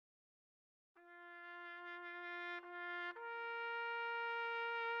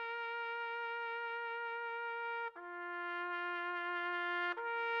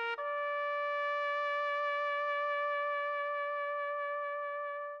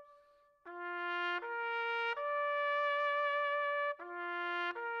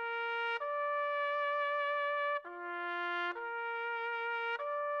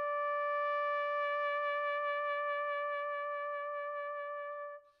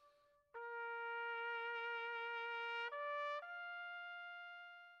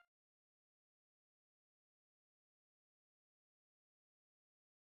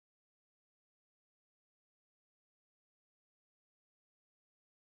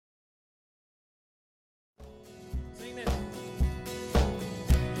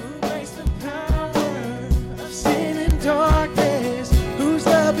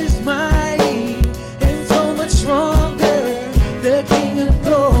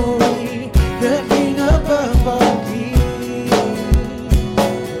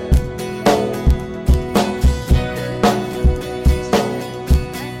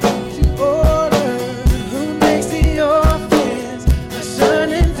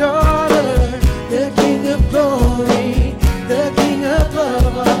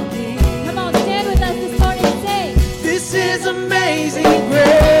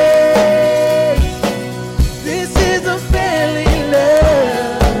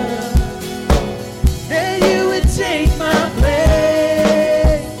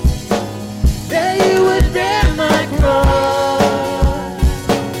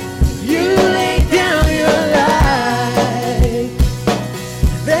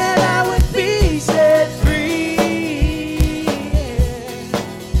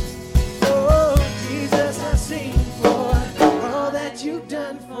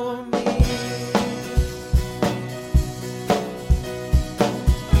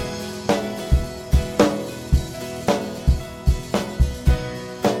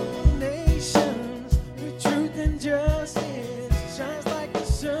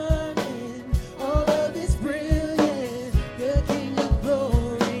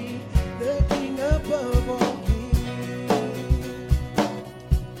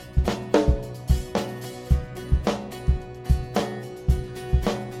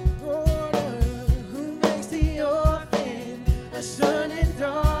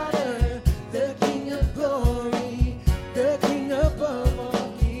daughter, the King of glory, the King above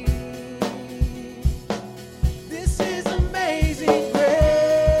all kings. This is amazing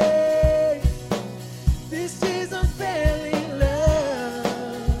grace. This is unfailing love,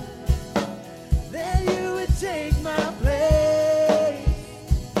 that you would take my place,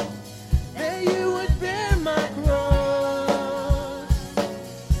 that you would bear my cross.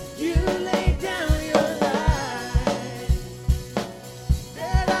 You laid down your life,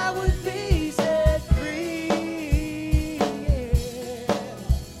 that I would be set free. Yeah.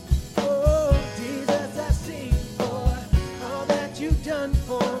 Oh, Jesus, I sing for all that you've done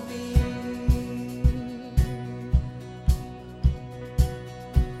for me.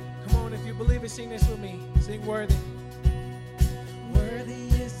 Come on, if you believe it, sing this with me. Sing worthy. Worthy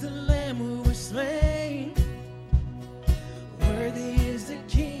is the Lamb who was slain. Worthy is the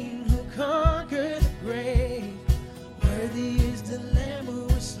King who conquered the grave. Worthy is the Lamb who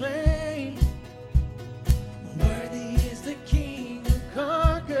was slain. Worthy is the King who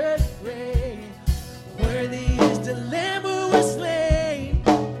conquered the grave. Worthy is the Lamb who was slain.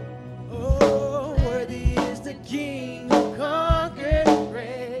 Oh, worthy is the King who conquered the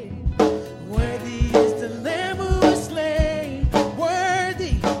grave. Worthy is the Lamb who was slain.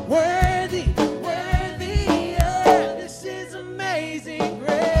 Worthy, worthy, worthy. Yeah, this is amazing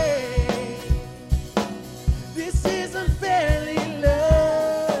grace. This is unfailing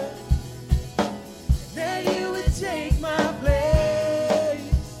love, that you would take my place,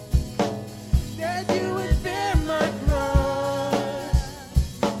 that you would bear my cross.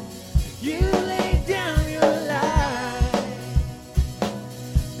 You laid down your life,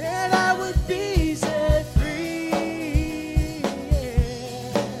 that I would be set free. Yeah.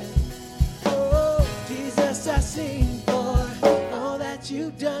 Oh, Jesus, I sing for all that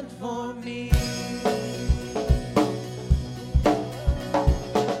you've done for me.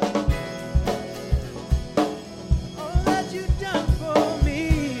 All that you've done for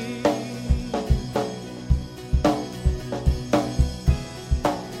me.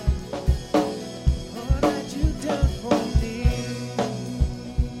 All that you've done for me.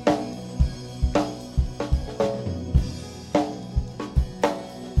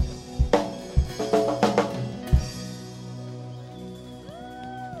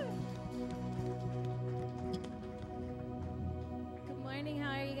 Good morning.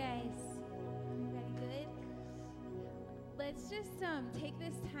 How are you guys? Everybody good? Let's just take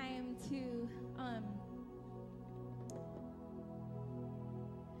this time to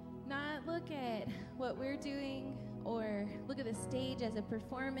not look at what we're doing or look at the stage as a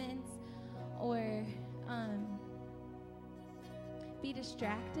performance or be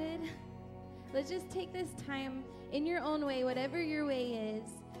distracted. Let's just take this time in your own way, whatever your way is,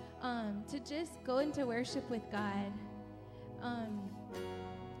 to just go into worship with God.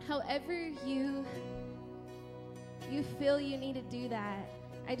 However you feel you need to do that,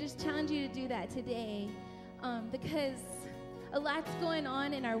 I just challenge you to do that today, because a lot's going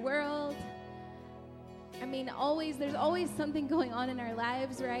on in our world. I mean, there's always something going on in our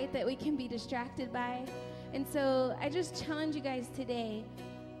lives, right, that we can be distracted by. And so I just challenge you guys today,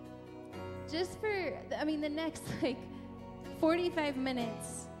 just for, the next 45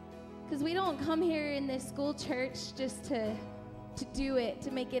 minutes, because we don't come here in this school church just to do it,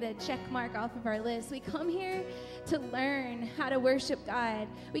 to make it a check mark off of our list. We come here to learn how to worship God.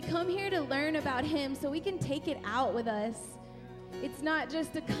 We come here to learn about Him so we can take it out with us. It's not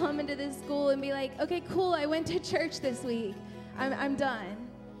just to come into this school and be like, okay, cool, I went to church this week. I'm done.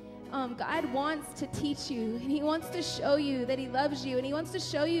 God wants to teach you, and He wants to show you that He loves you, and He wants to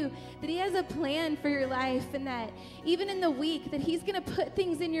show you that He has a plan for your life, and that even in the week that He's going to put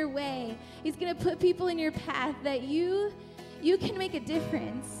things in your way. He's going to put people in your path that you can make a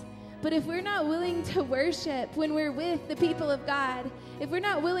difference. But if we're not willing to worship when we're with the people of God, if we're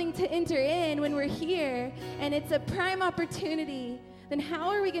not willing to enter in when we're here and it's a prime opportunity, then how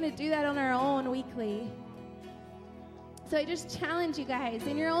are we going to do that on our own weekly? So I just challenge you guys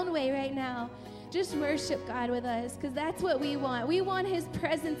in your own way right now, just worship God with us, because that's what we want. We want His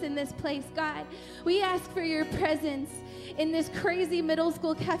presence in this place, God. We ask for your presence in this crazy middle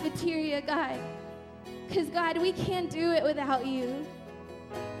school cafeteria, God. Because, God, we can't do it without you.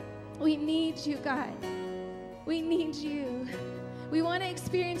 We need you, God. We need you. We want to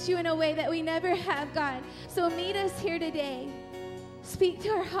experience you in a way that we never have, God. So meet us here today. Speak to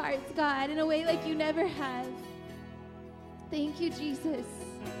our hearts, God, in a way like you never have. Thank you, Jesus.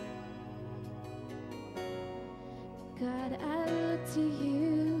 God, I look to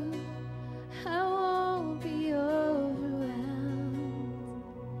you. I won't be overwhelmed.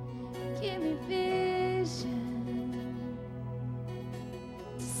 Give me vision.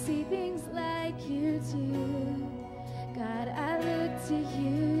 things like you do. God, I look to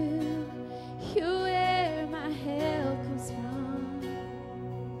you. You're where my help comes from.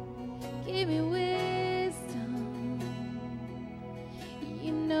 Give me wisdom.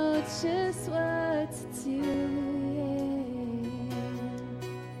 You know just what to do.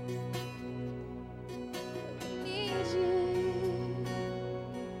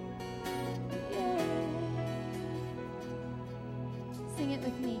 Sing it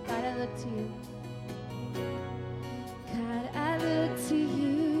with me. God, I look to you. God, I look to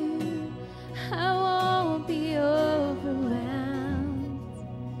you. I won't be overwhelmed.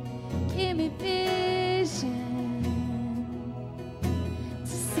 Give me vision to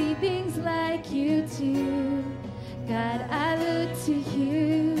see things like you do. God, I look to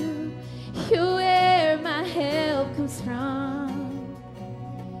you. You're where my help comes from.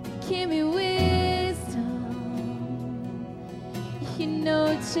 Give me wisdom. You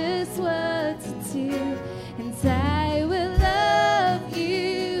know just what to do. And I will love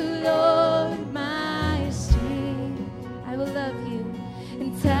you, Lord, my strength. I will love you.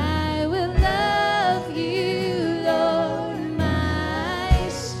 And I will love you, Lord, my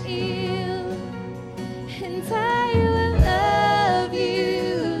shield. And I will love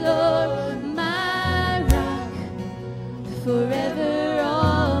you, Lord, my rock. Forever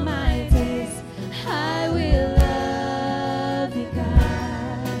all my days I will love you, God.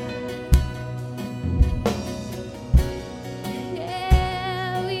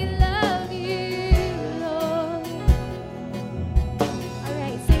 Yeah, we love you, Lord. All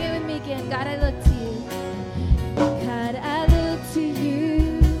right, sing it with me again. God, I look to you. God, I look to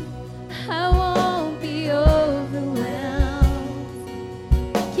you. I won't be overwhelmed.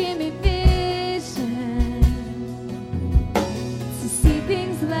 Give me vision to see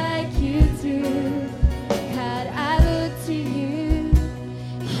things like you do. God, I look to you.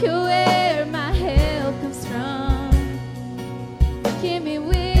 You're where my help comes from. Give me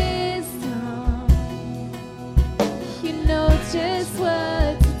wisdom. You know just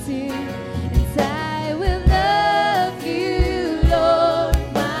what to do. And I will love you, Lord,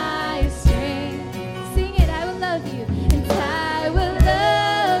 my strength. Sing it, I will love you. And I will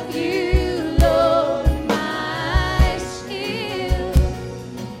love you, Lord, my shield.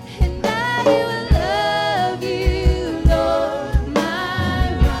 And I will love you, Lord,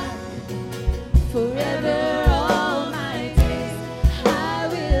 my rock.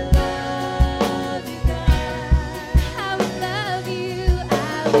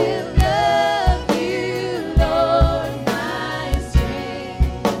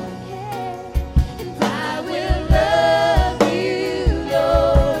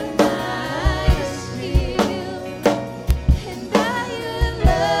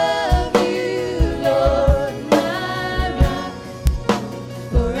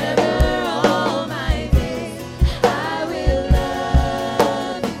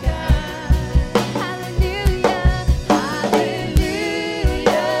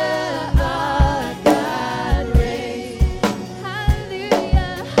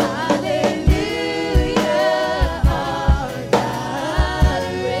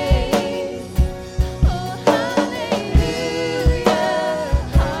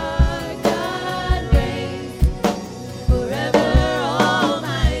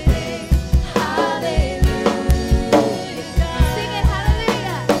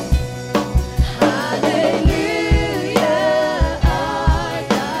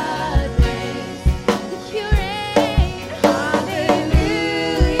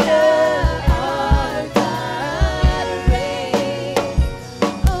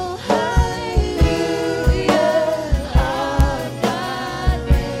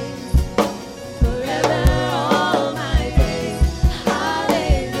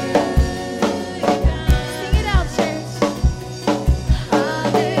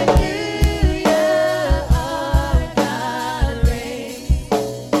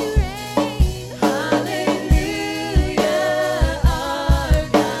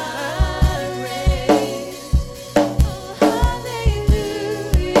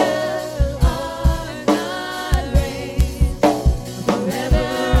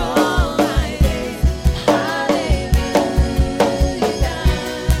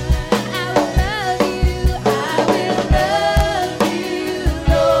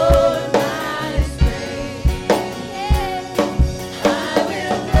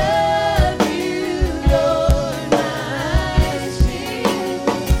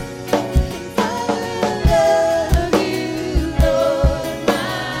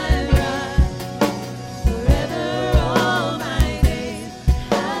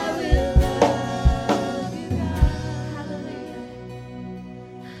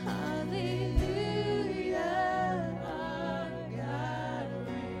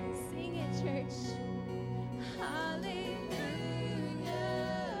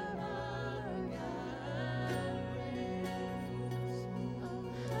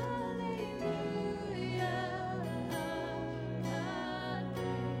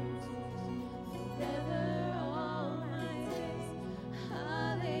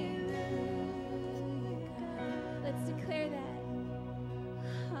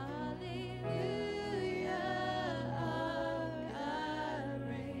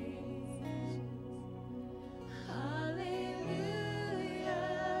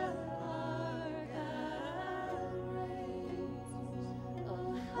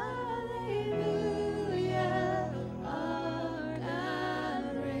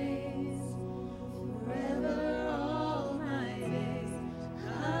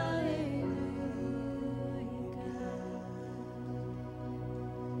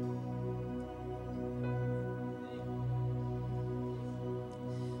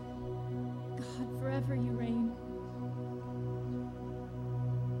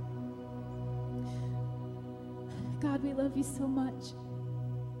 God, we love you so much.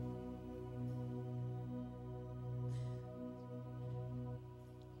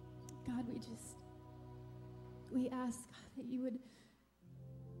 God, we ask, God, that you would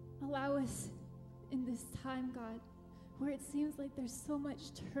allow us in this time, God, where it seems like there's so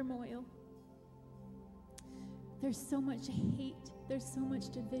much turmoil. There's so much hate. There's so much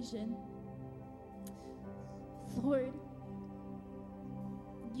division. Lord,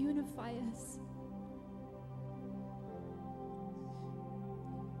 unify us.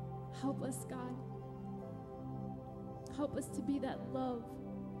 Help us, God. Help us to be that love,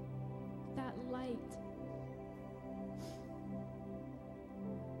 that light.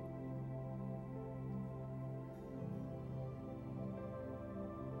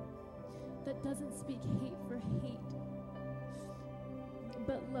 That doesn't speak hate for hate,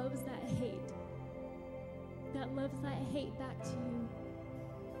 but loves that hate. That loves that hate back to you.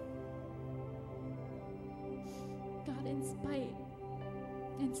 God, in spite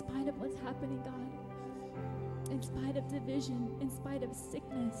of what's happening, God, in spite of division, in spite of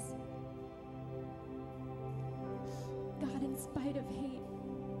sickness, God, in spite of hate,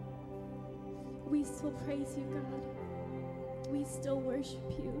 we still praise you, God. We still worship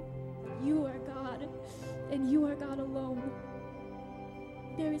you. You are God, and you are God alone.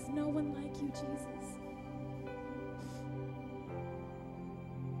 There is no one like you, Jesus.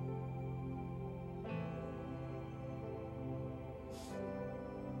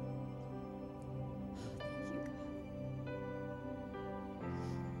 Thank you, God.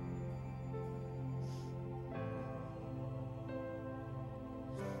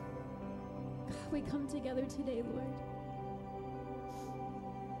 God, we come together today, Lord,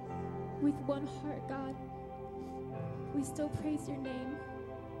 with one heart, God. We still praise your name.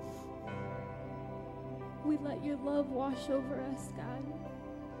 We let your love wash over us, God.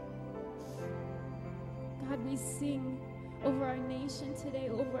 God, we sing over our nation today,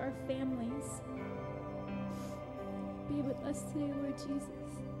 over our families. Be with us today, Lord Jesus.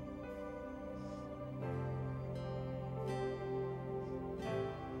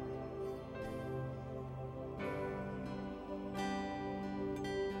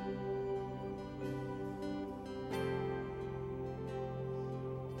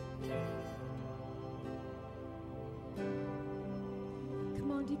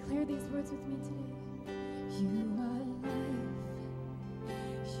 Declare these words with me today. You are life.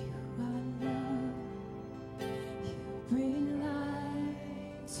 You are love. You bring light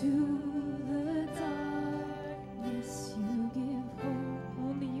to the darkness. You give hope.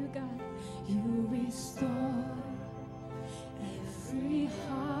 Only you, God. You restore every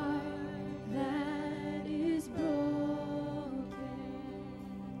heart that is broken.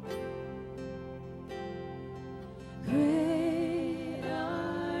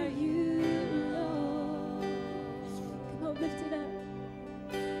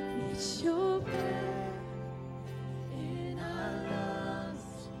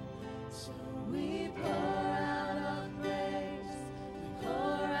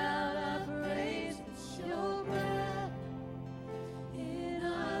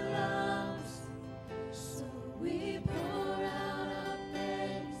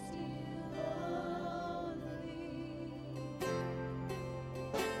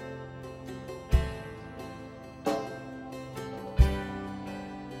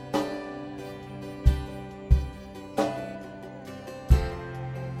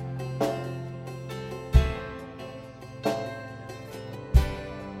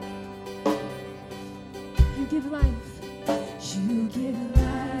 Give life. You give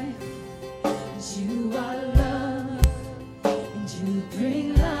life. You are love. And you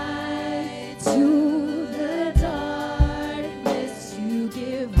bring light to the darkness. You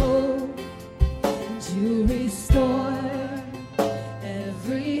give hope. And you restore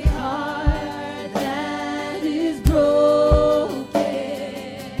every heart that is broken.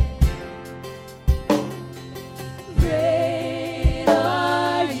 Great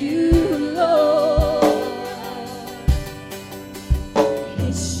are you, Lord.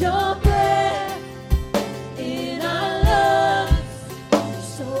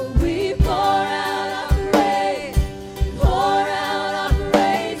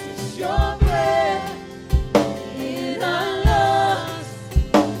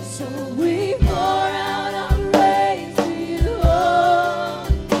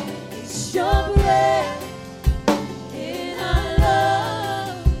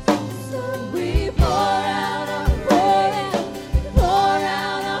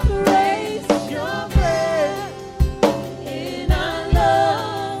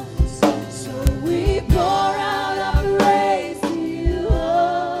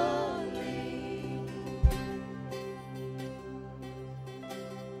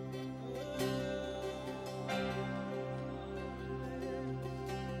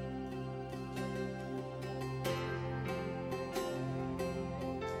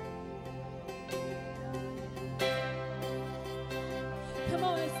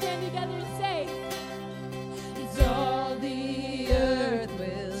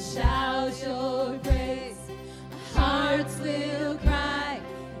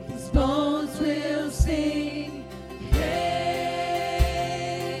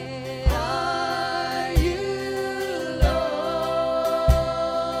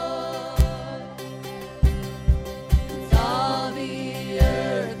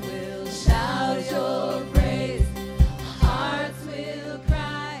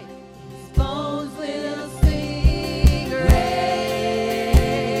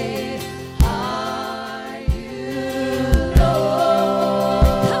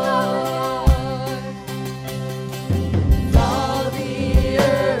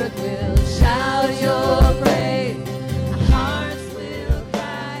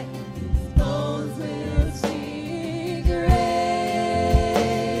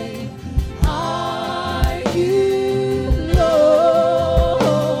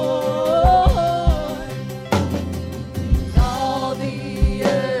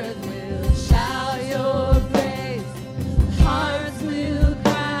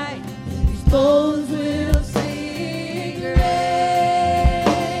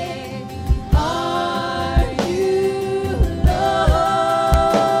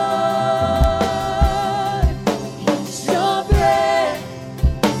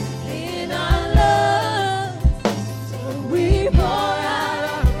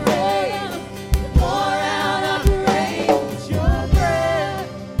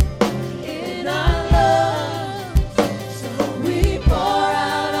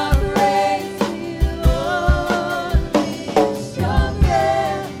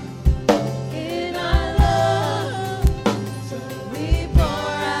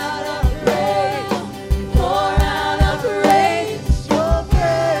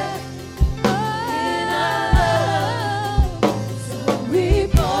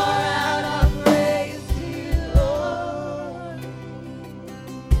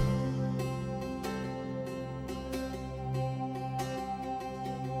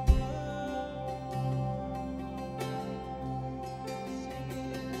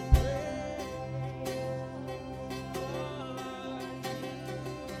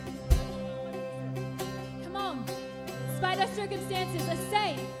 circumstances. Let's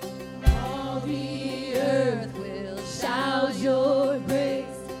say, all the earth will shout your praise.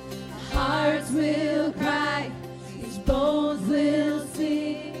 Hearts will cry, these bones will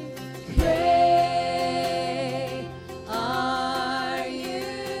sing. Great are you,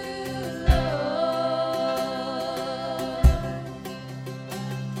 Lord.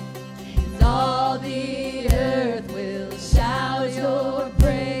 And all the earth will shout your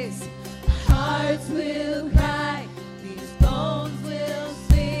praise. Hearts will cry, these bones will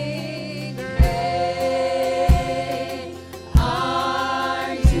sing. Great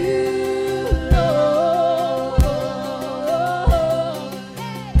are you, Lord.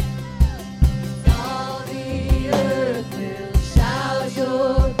 All the earth will shout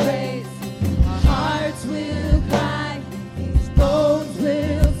your praise. Our hearts will cry, these bones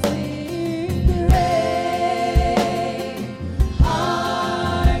will sing. Great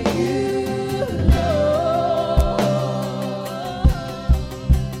are you, Lord.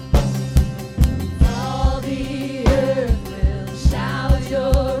 All the earth will shout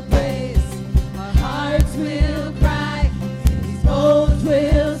your praise. Our hearts will cry, these bones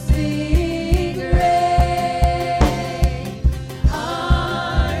will sing. Great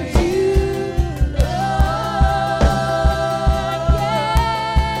are you, Lord.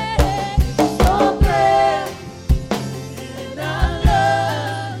 Your breath in our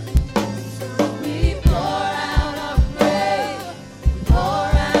lungs, so we pour out our praise. Pour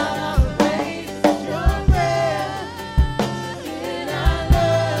out our praise. Your breath in our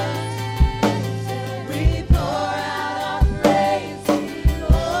lungs, we pour out our praise.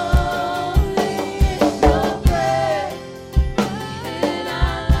 Only your breath in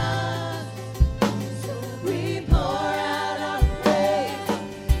our lungs, so we pour out our praise.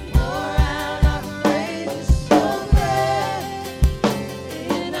 Pour out our praise. Your breath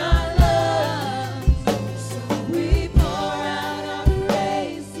in our lungs, so we pour out our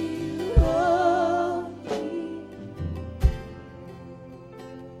praise to you only.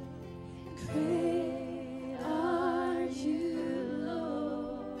 Great are you,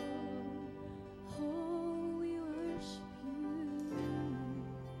 Lord. Oh, we worship you.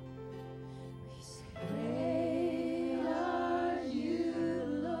 We say, great are you,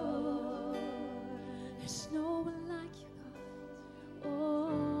 Lord. There's no one like you, God.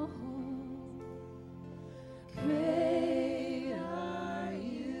 Oh, great are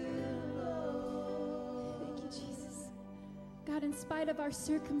you, Lord. thank you, Jesus. God, in spite of our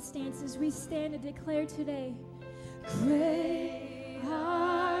circumstances, we stand and declare today, Great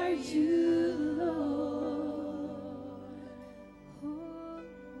are you, Lord. oh,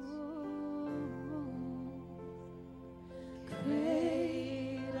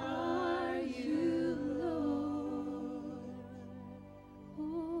 Great are you, Lord.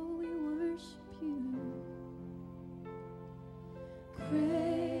 oh, we worship you.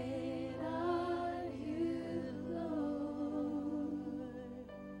 Great are you, Lord.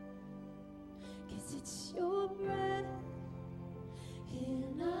 'Cause it's your breath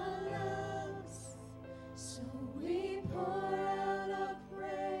in our lungs, so we pour out our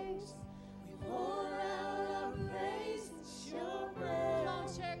praise. We pour out our praise. It's your breath. Come on,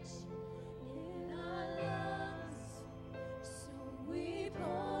 church. In our lungs, so we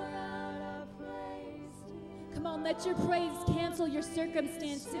pour out our praise. Come on, let your praise cancel your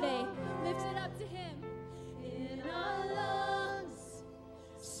circumstance today. Lift it up to Him. In our lungs,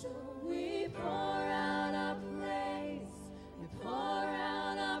 so we pour out our praise. We pour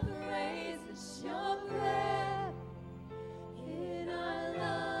out our praise. It's your breath in our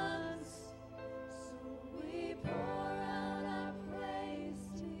lungs, so we pour out our praise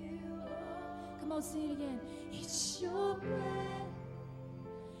to you. Come on, say it again. It's your breath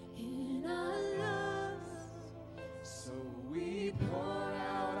in our lungs, so we pour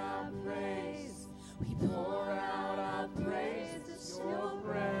out our praise. We pour out our praise. It's your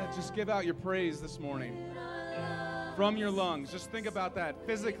breath Just give out your praise this morning in our lungs. from your lungs. Just think about that.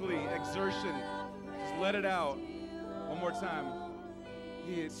 Physically, exertion. Just let it out. One more time.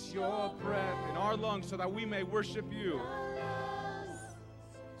 It's your breath in our lungs so that we may worship you.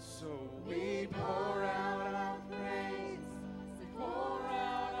 So we pour out our praise. We pour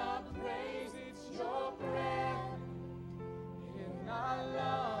out our praise. It's your breath in our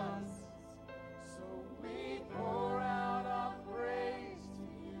lungs. So we pour out our praise to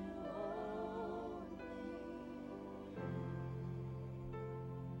you only.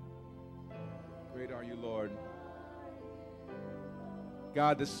 Great are you, Lord.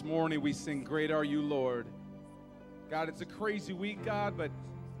 God, this morning we sing, Great Are You, Lord. God, it's a crazy week, God, but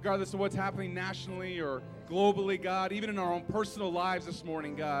regardless of what's happening nationally or globally, God, even in our own personal lives this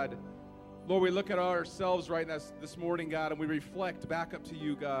morning, God, Lord, we look at ourselves right now this morning, God, and we reflect back up to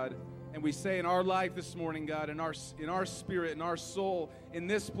you, God. And we say in our life this morning, God, in our spirit, in our soul, in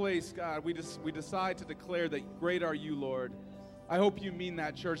this place, God, we decide to declare that great are you, Lord. I hope you mean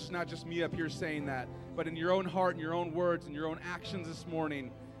that, church. It's not just me up here saying that, but in your own heart and your own words and your own actions this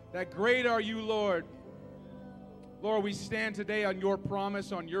morning, that great are you, Lord. Lord, we stand today on your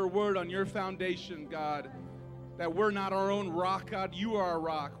promise, on your word, on your foundation, God, that we're not our own rock, God. You are our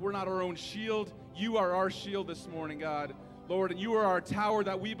rock. We're not our own shield. You are our shield this morning, God. Lord, and you are our tower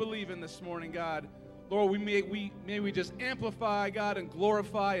that we believe in this morning, God. Lord, may we just amplify, God, and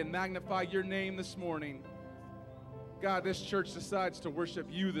glorify and magnify your name this morning. God, this church decides to worship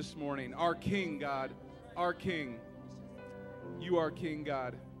you this morning, our King, God, our King. You are King,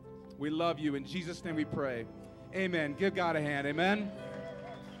 God. We love you. In Jesus' name we pray. Amen. Give God a hand. Amen.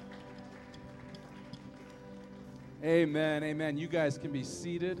 Amen. Amen. You guys can be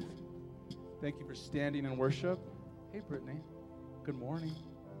seated. Thank you for standing in worship. Hey, Brittany. Good morning.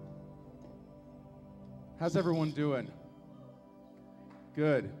 How's everyone doing?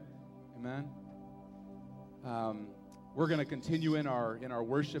 Good. Amen. We're going to continue in our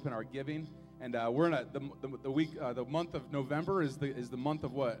worship and our giving, and we're in the month of November is the month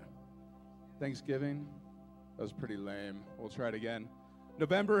of what? Thanksgiving. That was pretty lame. We'll try it again.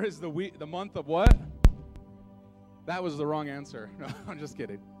 November is the month of what? That was the wrong answer. No, I'm just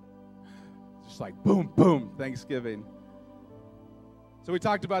kidding. Just like boom, boom, Thanksgiving. So we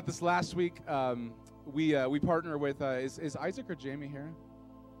talked about this last week. We partner with, is Isaac or Jamie here?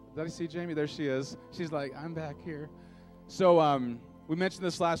 Did I see Jamie? There she is. She's like, I'm back here. So we mentioned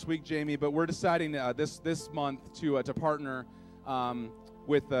this last week, Jamie, but we're deciding this month to partner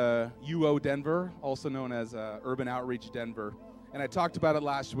with UO Denver, also known as Urban Outreach Denver. And I talked about it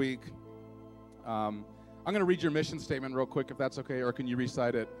last week. I'm going to read your mission statement real quick, if that's okay, or can you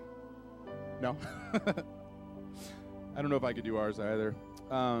recite it? No? I don't know if I could do ours either.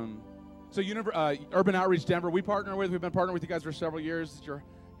 So Urban Outreach Denver, we've been partnering with you guys for several years. You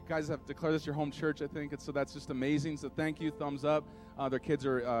guys have declared this your home church, I think, and so that's just amazing. So thank you, thumbs up. Their kids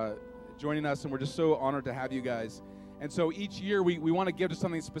are joining us, and we're just so honored to have you guys. And so each year we want to give to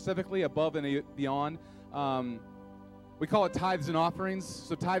something specifically above and beyond. We call it tithes and offerings.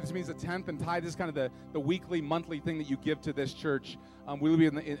 So tithes means a tenth, and tithe is kind of the weekly, monthly thing that you give to this church.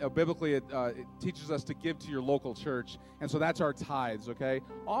 Biblically, it teaches us to give to your local church, and so that's our tithes, okay?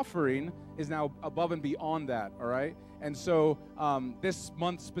 Offering is now above and beyond that, all right? And so this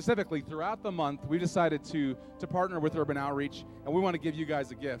month specifically, throughout the month, we decided to partner with Urban Outreach, and we want to give you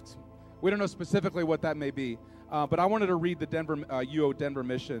guys a gift. We don't know specifically what that may be, but I wanted to read the UO Denver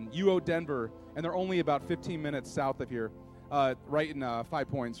mission. UO Denver, and they're only about 15 minutes south of here, right in 5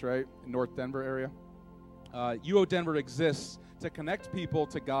 Points, right, in North Denver area. UO Denver exists to connect people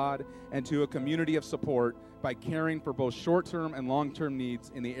to God and to a community of support by caring for both short-term and long-term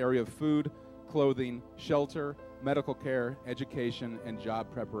needs in the area of food, clothing, shelter, medical care, education, and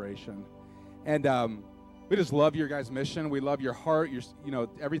job preparation. And we just love your guys' mission. We love your heart,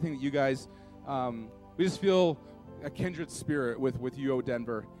 everything that you guys. We just feel a kindred spirit with UO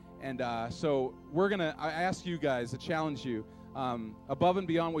Denver. And so I ask you guys to challenge you above and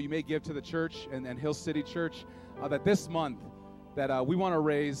beyond what you may give to the church and Hill City Church, that this month that we want to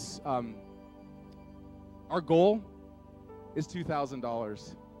raise, our goal is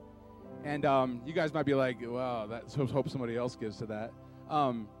 $2,000. And you guys might be like, wow, hope somebody else gives to that.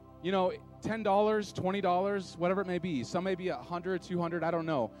 $10, $20, whatever it may be. Some may be $100, $200, I don't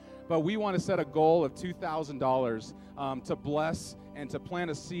know. But we want to set a goal of $2,000 to bless and to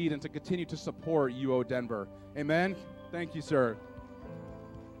plant a seed and to continue to support UO Denver. Amen? Thank you, sir.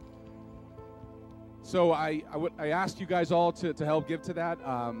 So I asked you guys all to help give to that.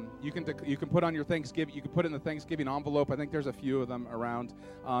 You can put on your Thanksgiving. You can put it in the Thanksgiving envelope. I think there's a few of them around,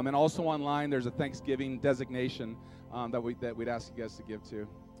 and also online there's a Thanksgiving designation that we'd ask you guys to give to.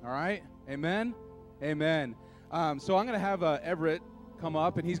 All right, amen, amen. So I'm going to have Everett come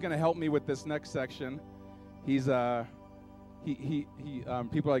up, and he's going to help me with this next section. He's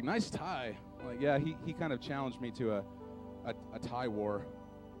people are like, nice tie. I'm like, yeah, he kind of challenged me to a tie war.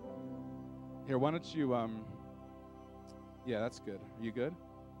 Here, why don't you, yeah, that's good. Are you good?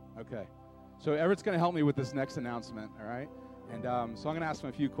 Okay. So Everett's going to help me with this next announcement, all right? And so I'm going to ask him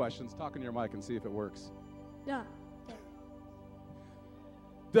a few questions. Talk into your mic and see if it works. Yeah.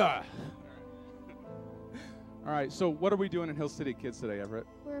 Duh. All right, so what are we doing in Hill City Kids today, Everett?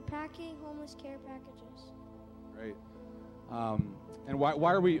 We're packing homeless care packages. Great. And why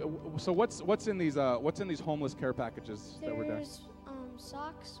are we, so what's in these homeless care packages that we're doing? There's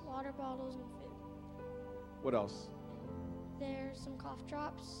socks, water bottles, and food. What else? There's some cough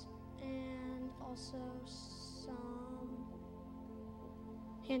drops and also some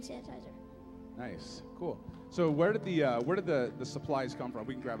hand sanitizer. Nice, cool. So where did the supplies come from?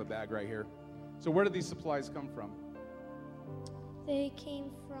 We can grab a bag right here. So where did these supplies come from? They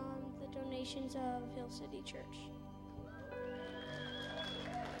came from the donations of Hill City Church.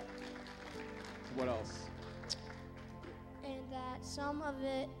 What else? And that some of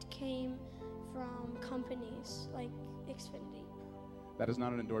it came from companies like Xfinity. That is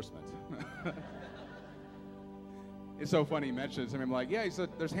not an endorsement. It's so funny he mentioned it to me. I'm like, yeah, he said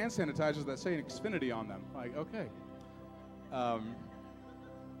there's hand sanitizers that say Xfinity on them. Like, okay.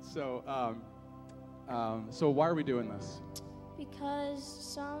 So why are we doing this? Because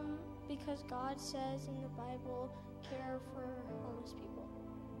God says in the Bible, care for homeless people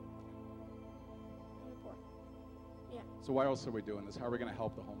and the poor. Yeah. So why else are we doing this? How are we going to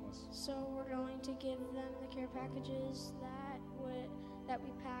help the homeless? So we're going to give them the care packages that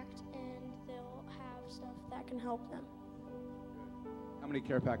we packed, and they'll have stuff that can help them. How many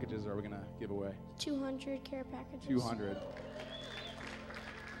care packages are we going to give away? 200 care packages. 200.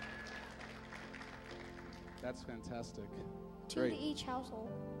 That's fantastic. 2 Great. to each household.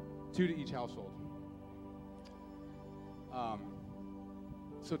 2 to each household.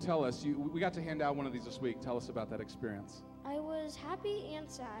 So tell us, we got to hand out one of these this week. Tell us about that experience. I was happy and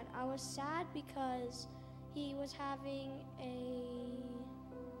sad. I was sad because he was having a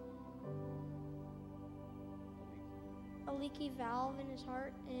leaky valve in his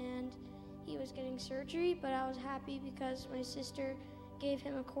heart, and he was getting surgery, but I was happy because my sister gave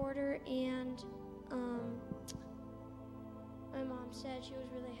him a quarter, and my mom said she was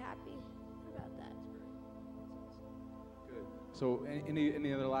really happy about that. Good. So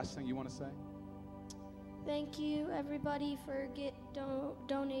any other last thing you want to say? Thank you, everybody, for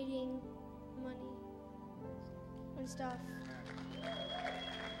donating money and stuff.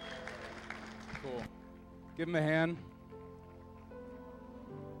 Cool. Give him a hand.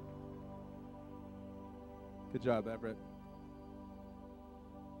 Good job, Everett.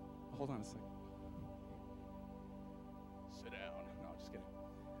 Hold on a second. Sit down. No, just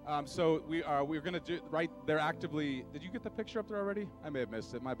kidding. So we're going to do right. They're actively. Did you get the picture up there already? I may have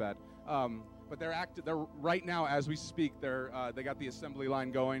missed it. My bad. But they're right now as we speak. They got the assembly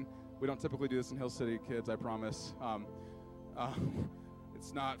line going. We don't typically do this in Hill City, kids. I promise.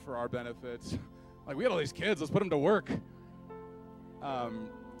 It's not for our benefits. Like, we got all these kids. Let's put them to work.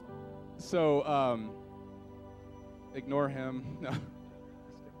 Ignore him. No.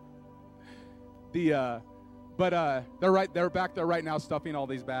 They're back there right now stuffing all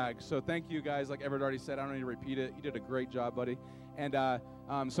these bags. So thank you guys. Like Everett already said, I don't need to repeat it. You did a great job, buddy. And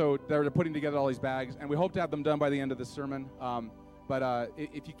so they're putting together all these bags, and we hope to have them done by the end of the sermon. But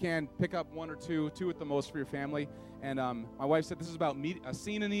if you can, pick up one or two at the most for your family. And my wife said this is about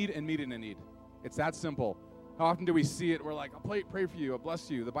seeing a need and meeting a need. It's that simple. How often do we see it? We're like, I'll pray for you. I'll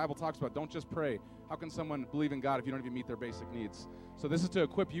bless you. The Bible talks about don't just pray. How can someone believe in God if you don't even meet their basic needs? So this is to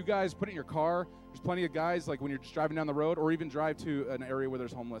equip you guys. Put it in your car. There's plenty of guys, like when you're just driving down the road, or even drive to an area where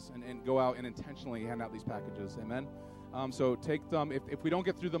there's homeless and go out and intentionally hand out these packages. Amen? So take them. If we don't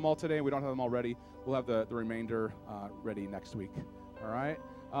get through them all today, we don't have them all ready, we'll have the remainder ready next week. All right?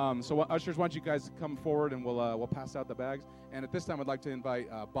 So ushers, why don't you guys come forward, and we'll pass out the bags. And at this time, I'd like to invite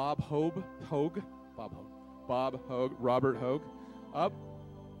Robert Hogue, up.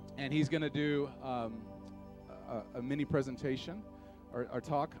 And he's going to do a mini presentation or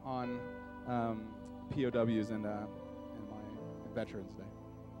talk on POWs and Veterans Day.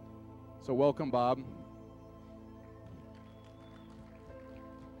 So welcome, Bob.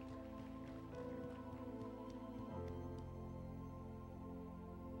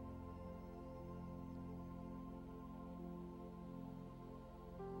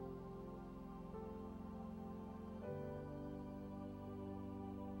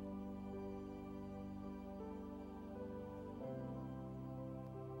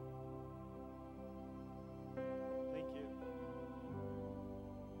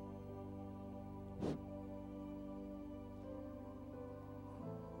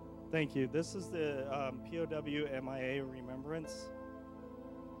 Thank you. This is the POW MIA Remembrance.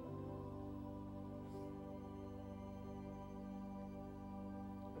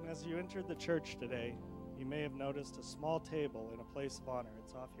 And as you entered the church today, you may have noticed a small table in a place of honor.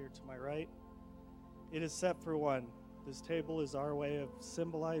 It's off here to my right. It is set for one. This table is our way of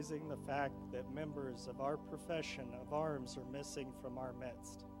symbolizing the fact that members of our profession of arms are missing from our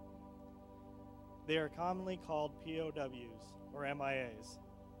midst. They are commonly called POWs or MIAs.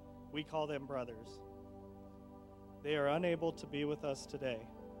 We call them brothers. They are unable to be with us today,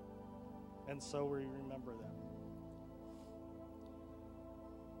 and so we remember them.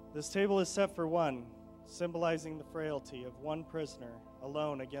 This table is set for one, symbolizing the frailty of one prisoner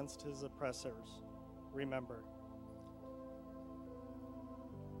alone against his oppressors. Remember.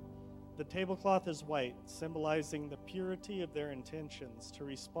 The tablecloth is white, symbolizing the purity of their intentions to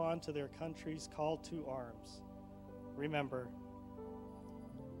respond to their country's call to arms. Remember.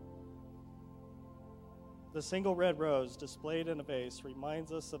 The single red rose displayed in a vase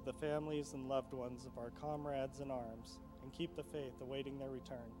reminds us of the families and loved ones of our comrades in arms and keep the faith awaiting their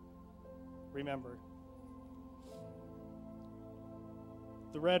return. Remember.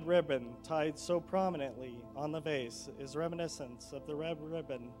 The red ribbon tied so prominently on the vase is reminiscent of the red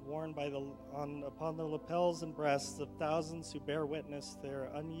ribbon worn upon the lapels and breasts of thousands who bear witness their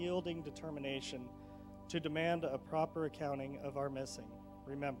unyielding determination to demand a proper accounting of our missing.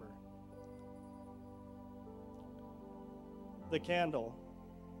 Remember. The candle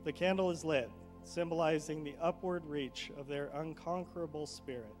is lit, symbolizing the upward reach of their unconquerable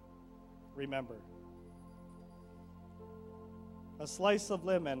spirit. Remember. A slice of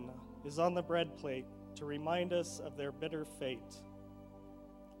lemon is on the bread plate to remind us of their bitter fate.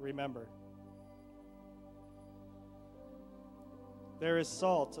 Remember. There is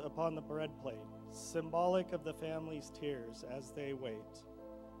salt upon the bread plate, symbolic of the family's tears as they wait.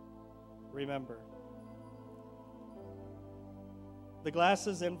 Remember. The glass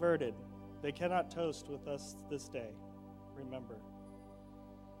is inverted. They cannot toast with us this day. Remember.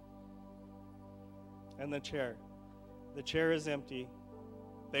 And the chair. The chair is empty.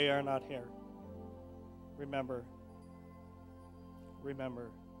 They are not here. Remember.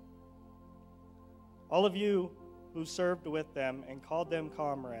 Remember. All of you who served with them and called them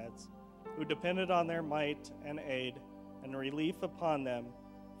comrades, who depended on their might and aid and relief upon them,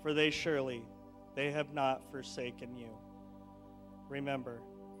 for they have not forsaken you. Remember.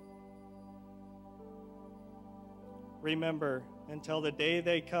 Remember until the day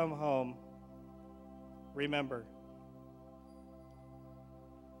they come home. Remember.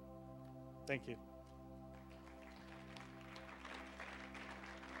 Thank you.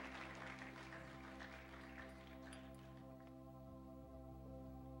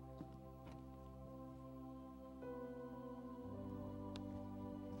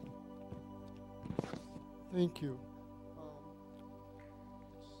 Thank you.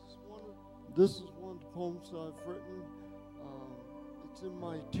 This is one of the poems I've written. It's in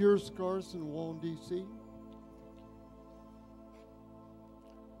my Tear Scars in Wall, D.C.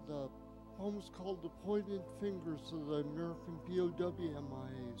 The poem is called The Pointed Fingers of the American POW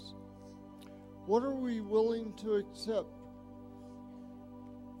MIAs. What are we willing to accept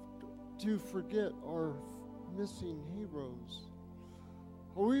to forget our missing heroes?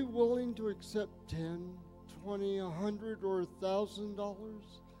 Are we willing to accept $10, $20, $100, or $1,000?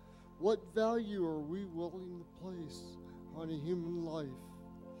 What value are we willing to place on a human life?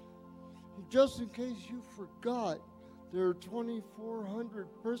 And just in case you forgot, there are 2,400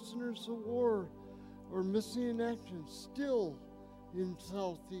 prisoners of war or missing in action still in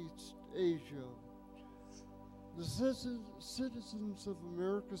Southeast Asia. The citizens of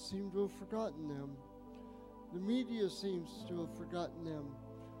America seem to have forgotten them. The media seems to have forgotten them.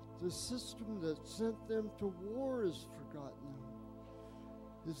 The system that sent them to war has forgotten them.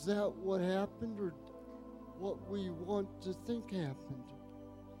 Is that what happened, or what we want to think happened?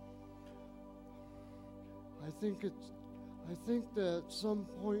 I think that at some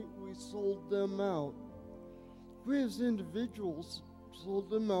point we sold them out. We as individuals sold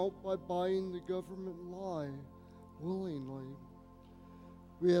them out by buying the government lie willingly.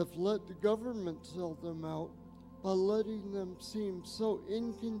 We have let the government sell them out by letting them seem so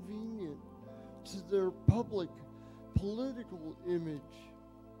inconvenient to their public political image.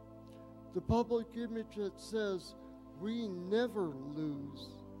 The public image that says, we never lose.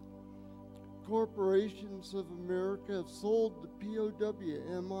 Corporations of America have sold the POW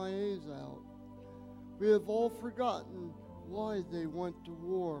MIAs out. We have all forgotten why they went to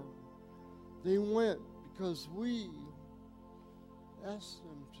war. They went because we asked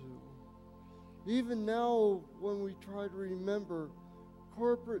them to. Even now, when we try to remember,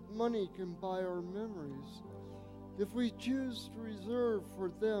 corporate money can buy our memories. If we choose to reserve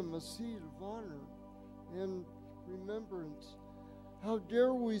for them a seat of honor and remembrance, how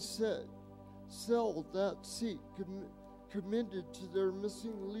dare we sell that seat committed to their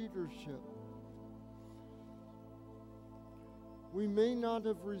missing leadership? We may not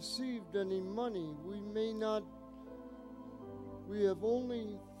have received any money. We have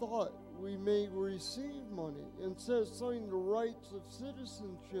only thought we may receive money instead of selling the rights of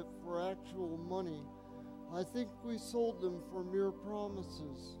citizenship for actual money. I think we sold them for mere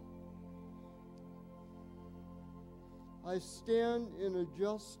promises. I stand in a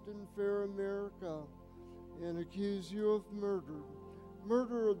just and fair America and accuse you of murder,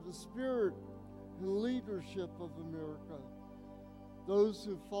 murder of the spirit and leadership of America, those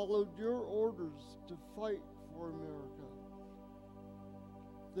who followed your orders to fight for America.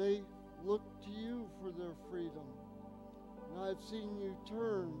 They look to you for their freedom, and I've seen you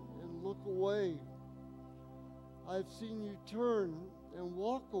turn and look away. I've seen you turn and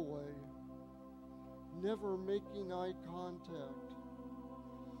walk away, never making eye contact.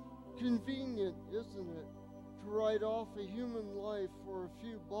 Convenient, isn't it, to write off a human life for a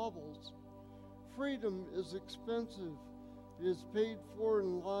few baubles? Freedom is expensive. It is paid for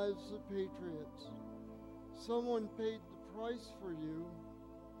in lives of patriots. Someone paid the price for you.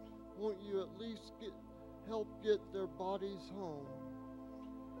 Won't you at least help get their bodies home?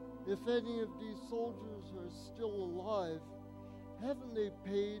 If any of these soldiers are still alive, haven't they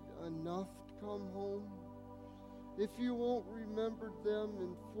paid enough to come home? If you won't remember them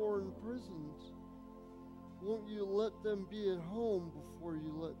in foreign prisons, won't you let them be at home before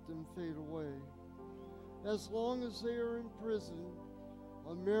you let them fade away? As long as they are in prison,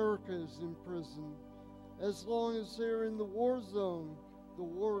 America is in prison. As long as they are in the war zone, the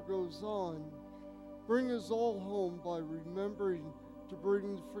war goes on. Bring us all home by remembering to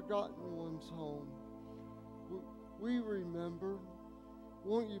bring the forgotten ones home. We remember.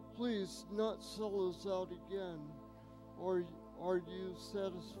 Won't you please not sell us out again? Or are you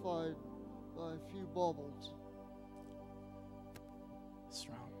satisfied by a few bubbles?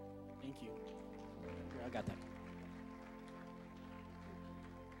 Strong. Thank you. Here, I got that.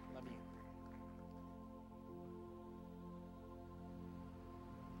 Love you.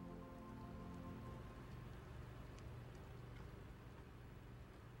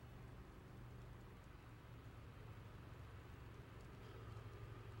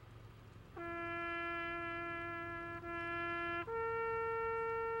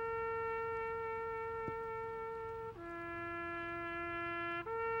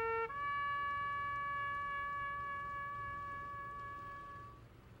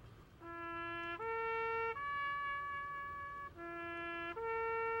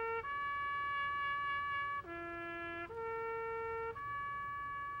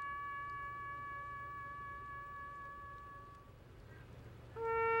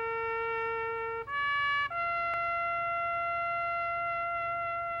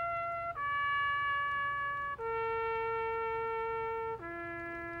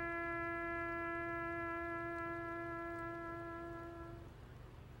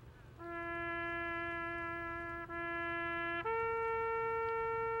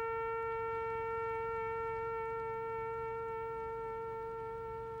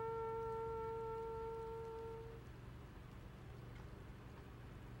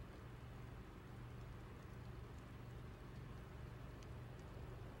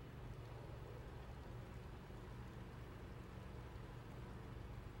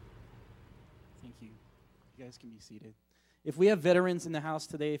 Thank you. You guys can be seated. If we have veterans in the house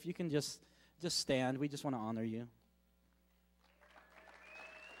today, if you can just stand, we just want to honor you.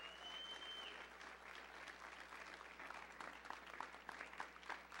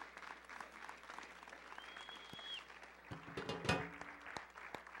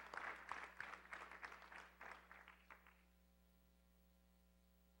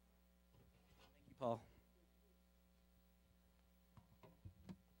 Thank you, Paul.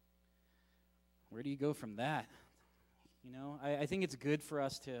 Where do you go from that? You know, I think it's good for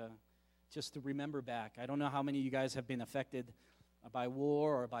us to just to remember back. I don't know how many of you guys have been affected by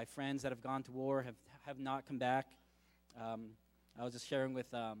war or by friends that have gone to war, have not come back. I was just sharing with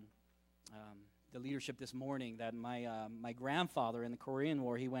the leadership this morning that my grandfather in the Korean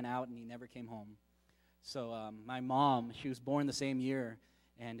War, he went out and he never came home. So my mom, she was born the same year,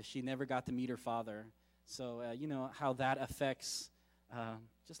 and she never got to meet her father. So you know how that affects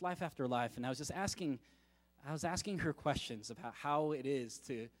just life after life. And I was asking her questions about how it is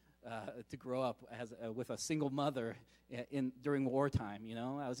to grow up as with a single mother during wartime. You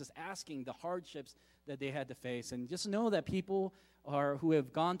know, I was just asking the hardships that they had to face, and just know that people who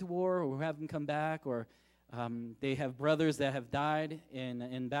have gone to war or who haven't come back, or they have brothers that have died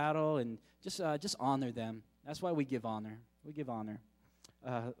in battle, and just honor them. That's why we give honor. We give honor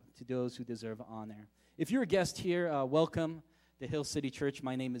to those who deserve honor. If you're a guest here, welcome to Hill City Church.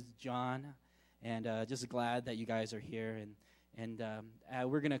 My name is John, and just glad that you guys are here. And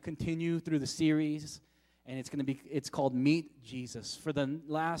we're going to continue through the series, and it's called Meet Jesus. For the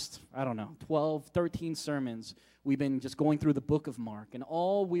last, 12, 13 sermons, we've been just going through the book of Mark, and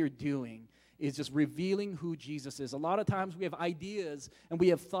all we're doing is just revealing who Jesus is. A lot of times we have ideas and we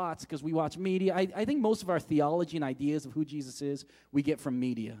have thoughts because we watch media. I think most of our theology and ideas of who Jesus is, we get from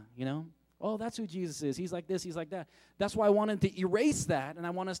media, you know? Oh, that's who Jesus is. He's like this, he's like that. That's why I wanted to erase that, and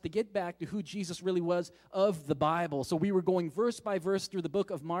I want us to get back to who Jesus really was of the Bible. So we were going verse by verse through the book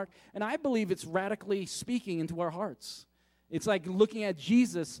of Mark, and I believe it's radically speaking into our hearts. It's like looking at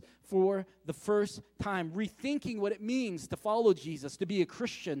Jesus for the first time, rethinking what it means to follow Jesus, to be a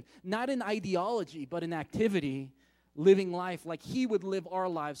Christian, not in ideology, but in activity, living life like He would live our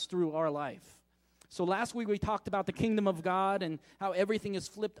lives through our life. So last week we talked about the kingdom of God and how everything is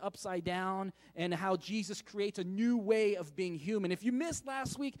flipped upside down and how Jesus creates a new way of being human. If you missed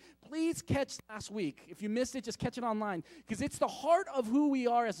last week, please catch last week. If you missed it, just catch it online because it's the heart of who we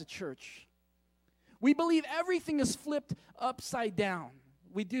are as a church. We believe everything is flipped upside down.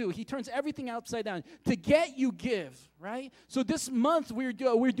 We do. He turns everything upside down. To get, you give, right? So this month we're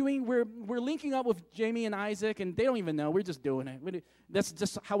linking up with Jamie and Isaac, and they don't even know. We're just doing it. That's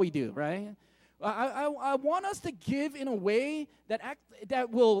just how we do, right? I want us to give in a way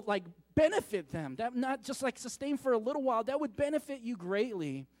that will like benefit them, that not just like sustain for a little while, that would benefit you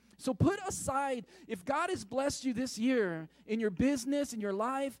greatly. So put aside, if God has blessed you this year in your business, in your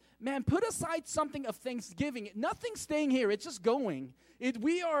life, man, put aside something of thanksgiving. Nothing's staying here, it's just going.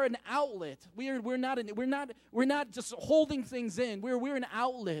 We are an outlet. We're not just holding things in. We're an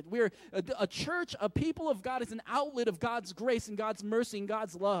outlet. We're a church, a people of God is an outlet of God's grace and God's mercy and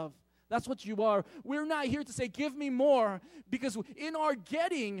God's love. That's what you are. We're not here to say, give me more, because in our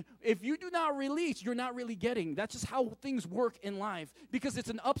getting, if you do not release, you're not really getting. That's just how things work in life, because it's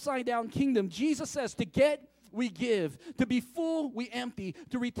an upside-down kingdom. Jesus says to get, we give. To be full, we empty.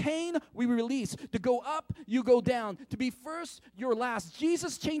 To retain, we release. To go up, you go down. To be first, you're last.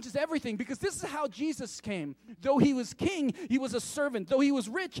 Jesus changes everything because this is how Jesus came. Though he was king, he was a servant. Though he was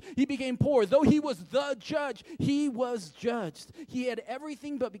rich, he became poor. Though he was the judge, he was judged. He had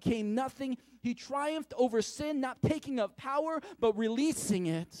everything but became nothing. He triumphed over sin, not taking up power, but releasing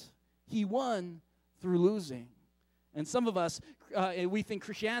it. He won through losing. And some of us, we think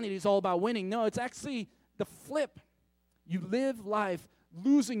Christianity is all about winning. No, it's actually the flip. You live life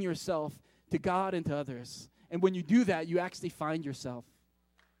losing yourself to God and to others. And when you do that, you actually find yourself.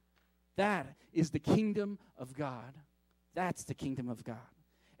 That is the kingdom of God. That's the kingdom of God.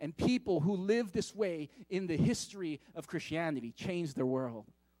 And people who live this way in the history of Christianity changed their world.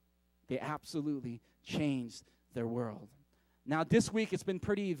 They absolutely changed their world. Now, this week it's been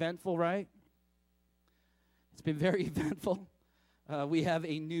pretty eventful, right? It's been very eventful. We have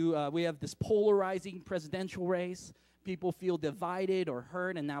this polarizing presidential race. People feel divided or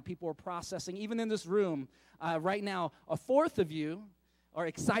hurt, and now people are processing. Even in this room, right now, a fourth of you are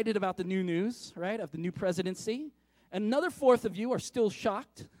excited about the new news, right, of the new presidency. Another fourth of you are still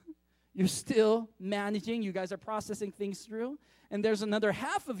shocked. You're still managing. You guys are processing things through. And there's another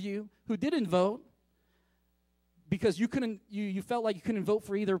half of you who didn't vote because you felt like you couldn't vote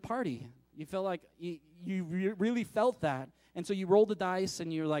for either party. You felt like you really felt that. And so you roll the dice,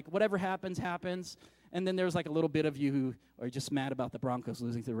 and you're like, whatever happens, happens. And then there's like a little bit of you who are just mad about the Broncos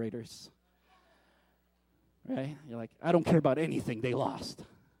losing to the Raiders. Right? You're like, I don't care about anything. They lost.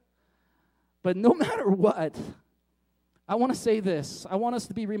 But no matter what, I want to say this. I want us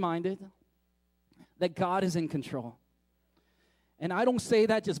to be reminded that God is in control. And I don't say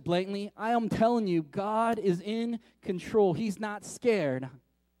that just blatantly. I am telling you, God is in control. He's not scared.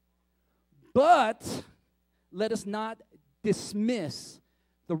 But let us not dismiss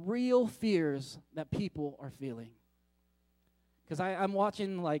the real fears that people are feeling. Because I'm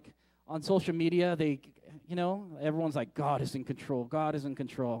watching, like, on social media, everyone's like, God is in control, God is in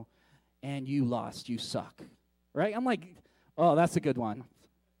control, and you lost, you suck, right? I'm like, oh, that's a good one.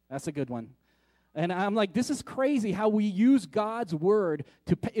 That's a good one. And I'm like, this is crazy how we use God's word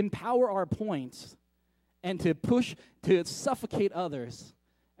to empower our points and to suffocate others.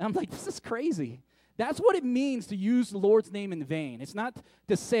 And I'm like, this is crazy. That's what it means to use the Lord's name in vain. It's not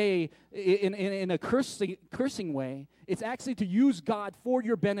to say in a cursing way. It's actually to use God for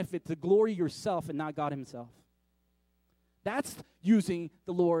your benefit, to glory yourself and not God himself. That's using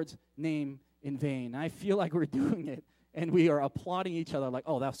the Lord's name in vain. I feel like we're doing it, and we are applauding each other like,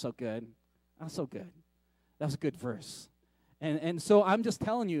 oh, that was so good. That was so good. That was a good verse. And so I'm just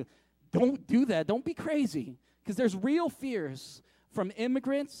telling you, don't do that. Don't be crazy, because there's real fears from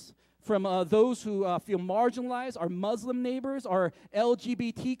immigrants, from those who feel marginalized, our Muslim neighbors, our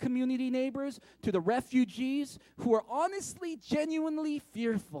LGBT community neighbors, to the refugees who are honestly, genuinely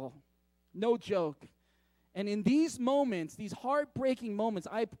fearful. No joke. And in these moments, these heartbreaking moments,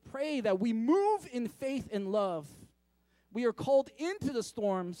 I pray that we move in faith and love. We are called into the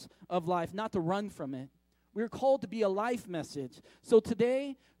storms of life, not to run from it. We are called to be a life message. So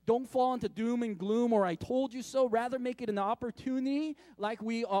today, don't fall into doom and gloom or I told you so. Rather make it an opportunity like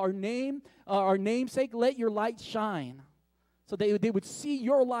our namesake. Let your light shine. So they would see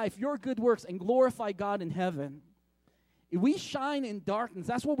your life, your good works, and glorify God in heaven. If we shine in darkness,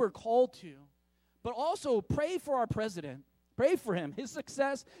 that's what we're called to. But also pray for our president. Pray for him. His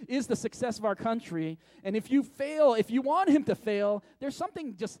success is the success of our country. And if you fail, if you want him to fail, there's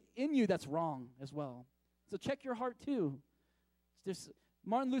something just in you that's wrong as well. So check your heart too.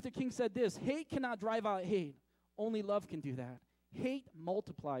 Martin Luther King said this, hate cannot drive out hate. Only love can do that. Hate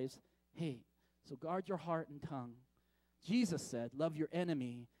multiplies hate. So guard your heart and tongue. Jesus said, love your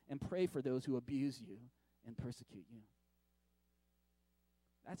enemy and pray for those who abuse you and persecute you.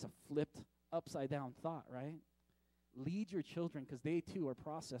 That's a flipped, upside-down thought, right? Lead your children because they too are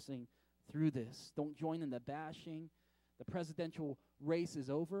processing through this. Don't join in the bashing. The presidential race is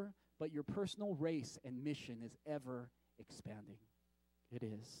over, but your personal race and mission is ever expanding. It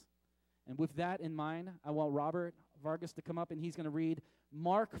is. And with that in mind, I want Robert Vargas to come up, and he's going to read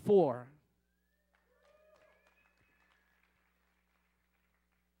Mark 4.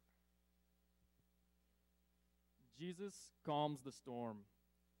 Jesus calms the storm.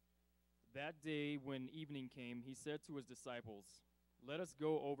 That day when evening came, he said to his disciples, "Let us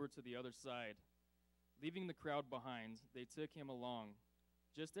go over to the other side." Leaving the crowd behind, they took him along,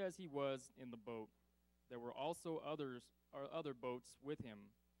 just as he was in the boat. There were also other boats with him.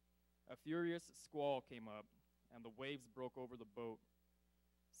 A furious squall came up, and the waves broke over the boat,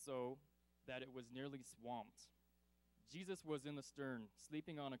 so that it was nearly swamped. Jesus was in the stern,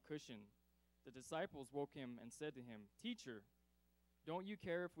 sleeping on a cushion. The disciples woke him and said to him, "Teacher, don't you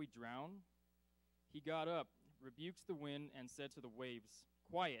care if we drown?" He got up, rebuked the wind, and said to the waves,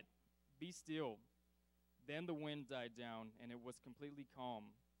 "Quiet, be still." Then the wind died down, and it was completely calm.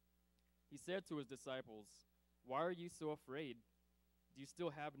 He said to his disciples, "Why are you so afraid? Do you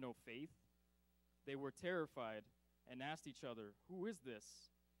still have no faith?" They were terrified and asked each other, "Who is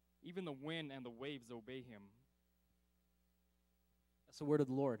this? Even the wind and the waves obey him." That's the word of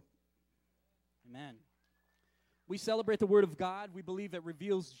the Lord. Amen. We celebrate the word of God. We believe it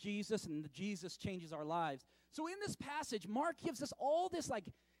reveals Jesus, and that Jesus changes our lives. So in this passage, Mark gives us all this like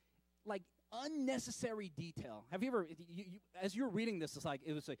unnecessary detail. Have you ever, as you're reading this, it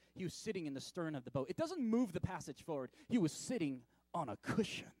was like he was sitting in the stern of the boat. It doesn't move the passage forward. He was sitting on a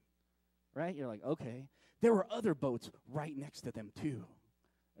cushion, right? You're like, okay. There were other boats right next to them too.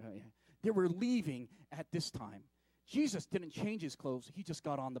 They were leaving at this time. Jesus didn't change his clothes. He just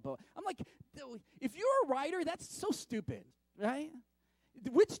got on the boat. I'm like, if you're a writer, that's so stupid, right?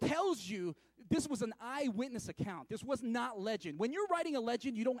 Which tells you this was an eyewitness account. This was not legend. When you're writing a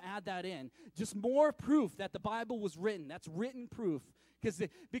legend, you don't add that in. Just more proof that the Bible was written. That's written proof. Because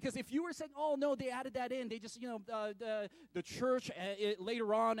if you were saying, oh, no, they added that in. They just, the church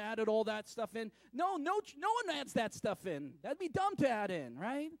later on added all that stuff in. No one adds that stuff in. That'd be dumb to add in,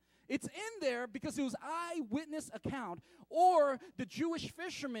 right? It's in there because it was eyewitness account, or the Jewish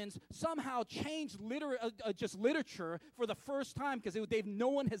fishermen somehow changed literature for the first time because no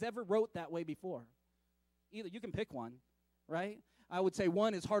one has ever wrote that way before. Either you can pick one, right? I would say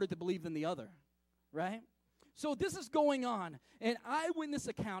one is harder to believe than the other, right? So this is going on. An eyewitness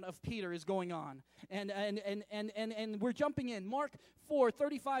account of Peter is going on. And we're jumping in. Mark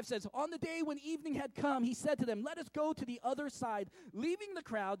 4:35 says, "On the day when evening had come, he said to them, 'Let us go to the other side.' Leaving the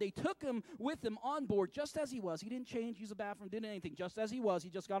crowd, they took him with them on board just as he was." He didn't change, use a bathroom, didn't anything. Just as he was. He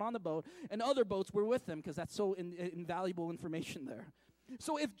just got on the boat. And other boats were with him because that's so invaluable information there.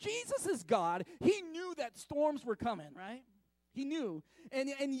 So if Jesus is God, he knew that storms were coming, right? He knew.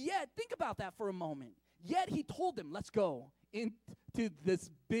 And yet, think about that for a moment. Yet he told them, let's go into this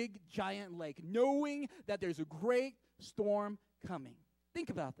big, giant lake, knowing that there's a great storm coming.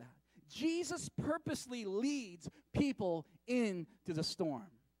 Think about that. Jesus purposely leads people into the storm.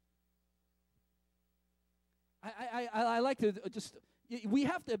 I like to we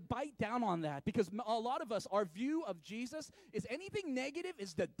have to bite down on that because a lot of us, our view of Jesus is anything negative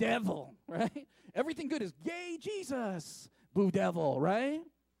is the devil, right? Everything good is, yay, Jesus, boo devil, right?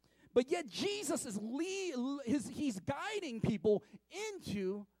 But yet Jesus he's guiding people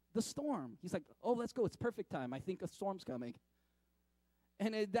into the storm. He's like, oh, let's go. It's perfect time. I think a storm's coming.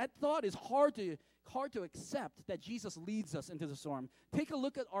 And that thought is hard to accept that Jesus leads us into the storm. Take a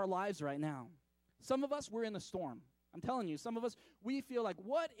look at our lives right now. Some of us, we're in a storm. I'm telling you, some of us, we feel like,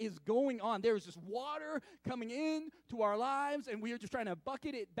 what is going on? There is just water coming in to our lives, and we are just trying to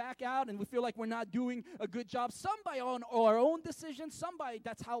bucket it back out, and we feel like we're not doing a good job. Somebody on our own decisions, somebody,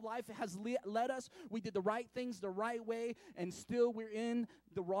 that's how life has led us. We did the right things the right way, and still we're in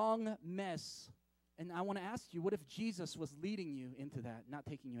the wrong mess. And I want to ask you, what if Jesus was leading you into that, not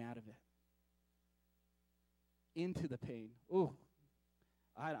taking you out of it? Into the pain. Ooh.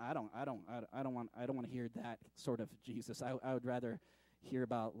 I don't want to hear that sort of Jesus. I would rather hear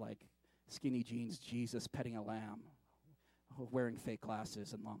about like skinny jeans Jesus petting a lamb, wearing fake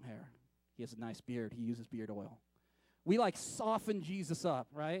glasses and long hair. He has a nice beard. He uses beard oil. We like soften Jesus up,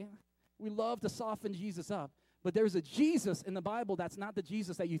 right? We love to soften Jesus up. But there's a Jesus in the Bible that's not the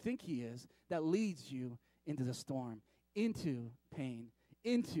Jesus that you think he is, that leads you into the storm, into pain,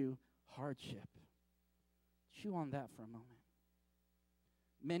 into hardship. Chew on that for a moment.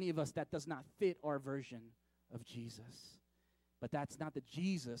 Many of us, that does not fit our version of Jesus. But that's not the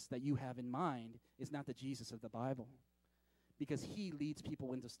Jesus that you have in mind. It's not the Jesus of the Bible. Because he leads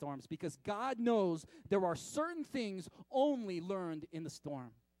people into storms. Because God knows there are certain things only learned in the storm.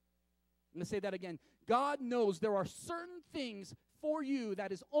 I'm going to say that again. God knows there are certain things for you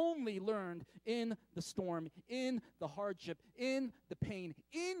that is only learned in the storm, in the hardship, in the pain,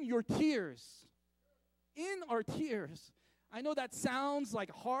 in your tears. In our tears. I know that sounds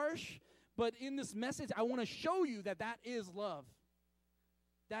like harsh, but in this message, I want to show you that that is love.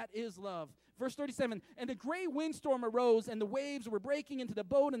 That is love. Verse 37, and a great windstorm arose, and the waves were breaking into the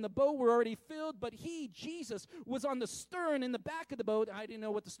boat, and the boat were already filled, but he, Jesus, was on the stern in the back of the boat. I didn't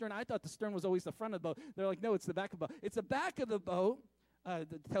know what the stern, I thought the stern was always the front of the boat. They're like, no, it's the back of the boat. It's the back of the boat. That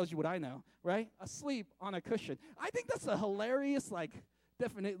tells you what I know, right? Asleep on a cushion. I think that's a hilarious,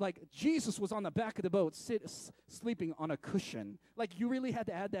 definite, Jesus was on the back of the boat, sleeping on a cushion. Like, you really had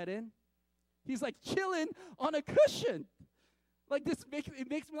to add that in? He's like chilling on a cushion. Like, it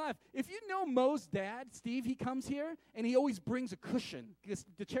makes me laugh. If you know Mo's dad, Steve, he comes here, and he always brings a cushion, because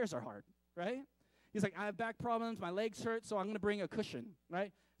the chairs are hard, right? He's like, I have back problems, my legs hurt, so I'm going to bring a cushion,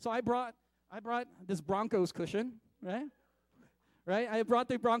 right? So I brought this Broncos cushion, right? Right? I brought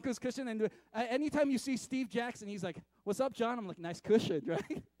the Broncos cushion, and anytime you see Steve Jackson, he's like, what's up, John? I'm like, nice cushion,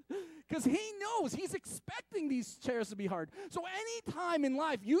 right? Because he knows, he's expecting these chairs to be hard. So anytime in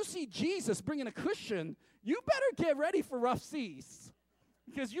life you see Jesus bringing a cushion, you better get ready for rough seas.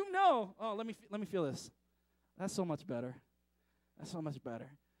 Because you know, oh, let me feel this. That's so much better. That's so much better.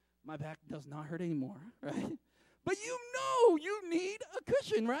 My back does not hurt anymore, right? But you know you need a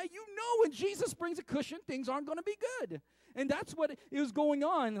cushion, right? You know when Jesus brings a cushion, things aren't going to be good. And that's what is going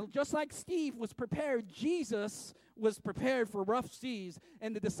on. Just like Steve was prepared, Jesus was prepared for rough seas,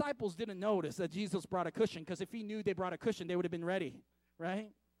 and the disciples didn't notice that Jesus brought a cushion, because if he knew they brought a cushion, they would have been ready, right,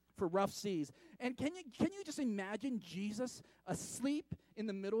 for rough seas. And can you just imagine Jesus asleep in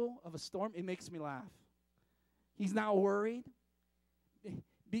the middle of a storm? It makes me laugh. He's not worried.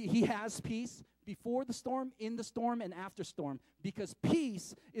 He has peace before the storm, in the storm, and after storm, because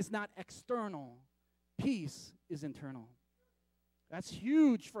peace is not external. Peace is internal. That's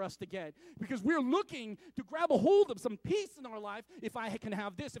huge for us to get, because we're looking to grab a hold of some peace in our life. If I can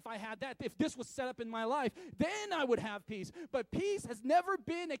have this, if I had that, if this was set up in my life, then I would have peace. But peace has never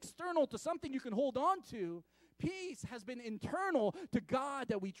been external to something you can hold on to. Peace has been internal to God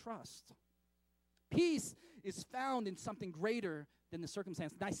that we trust. Peace is found in something greater than the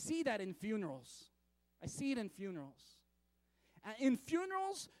circumstance. And I see that in funerals. I see it in funerals. In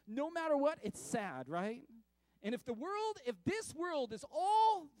funerals, no matter what, it's sad, right? And if this world is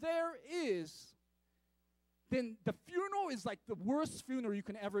all there is, then the funeral is like the worst funeral you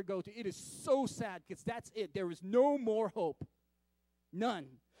can ever go to. It is so sad, because that's it. There is no more hope. None.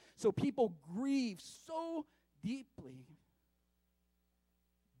 So people grieve so deeply.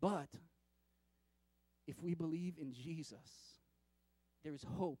 But if we believe in Jesus, there is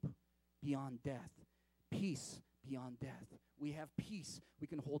hope beyond death, peace beyond death. We have peace we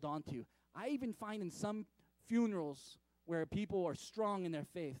can hold on to. I even find in some funerals where people are strong in their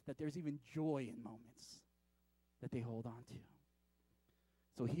faith that there's even joy in moments that they hold on to.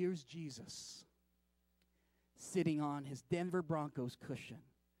 So here's Jesus sitting on his Denver Broncos cushion,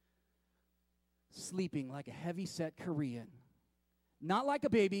 sleeping like a heavy-set Korean. Not like a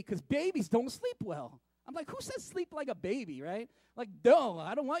baby, because babies don't sleep well. I'm like, who says sleep like a baby, right? Like, no,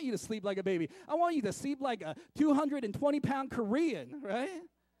 I don't want you to sleep like a baby. I want you to sleep like a 220-pound Korean, right?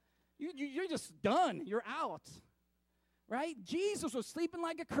 You're just done. You're out, right? Jesus was sleeping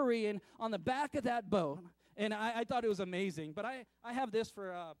like a Korean on the back of that boat, and I thought it was amazing. But I have this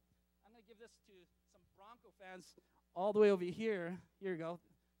for, I'm going to give this to some Bronco fans all the way over here. Here you go.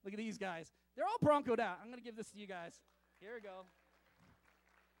 Look at these guys. They're all Broncoed out. I'm going to give this to you guys. Here we go.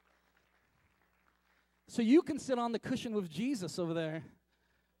 So you can sit on the cushion with Jesus over there.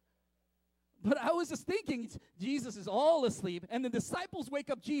 But I was just thinking, Jesus is all asleep, and the disciples wake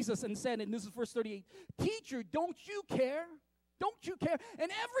up Jesus and said, and this is verse 38, "Teacher, don't you care? Don't you care?"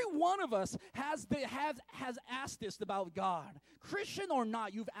 And every one of us has asked this about God. Christian or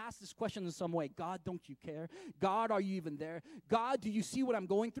not, you've asked this question in some way. God, don't you care? God, are you even there? God, do you see what I'm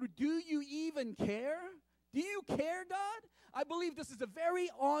going through? Do you even care? Do you care, God? I believe this is a very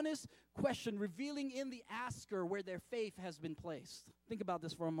honest question, revealing in the asker where their faith has been placed. Think about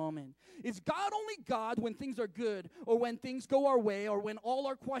this for a moment. Is God only God when things are good, or when things go our way, or when all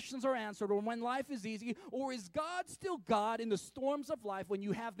our questions are answered, or when life is easy? Or is God still God in the storms of life when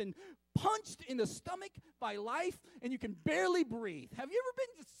you have been punched in the stomach by life and you can barely breathe? Have you ever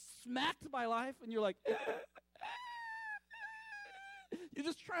been just smacked by life and you're like, you're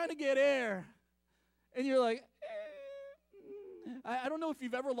just trying to get air, and you're like, I don't know if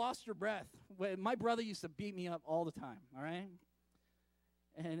you've ever lost your breath. My brother used to beat me up all the time, all right?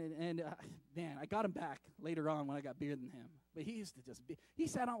 And man, I got him back later on when I got bigger than him. But he used to just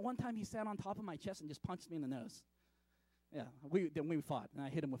one time he sat on top of my chest and just punched me in the nose. Yeah, then we fought, and I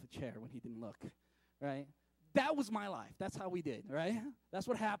hit him with a chair when he didn't look, right? That was my life. That's how we did, right? That's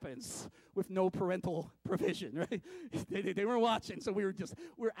what happens with no parental provision, right? They weren't watching, so we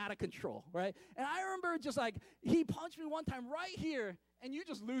were out of control, right? And I remember just like, he punched me one time right here, and you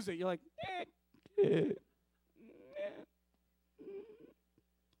just lose it. You're like,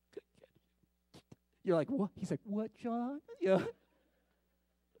 you're like, what? He's like, what, John? Yeah.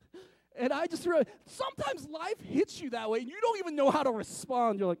 And I just realized, sometimes life hits you that way, and you don't even know how to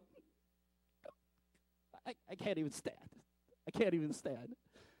respond. You're like, I can't even stand. I can't even stand.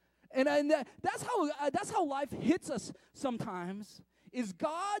 And that's how life hits us sometimes. Is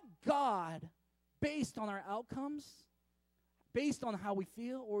God based on our outcomes, based on how we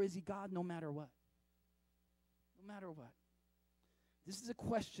feel, or is he God no matter what? No matter what. This is a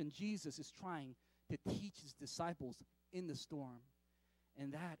question Jesus is trying to teach his disciples in the storm.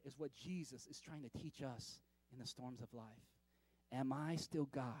 And that is what Jesus is trying to teach us in the storms of life. Am I still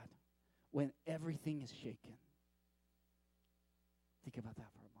God when everything is shaken? Think about that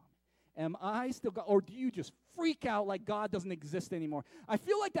for a moment. Am I still God, or do you just freak out like God doesn't exist anymore? I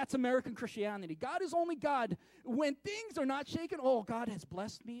feel like that's American Christianity. God is only God when things are not shaken. Oh, God has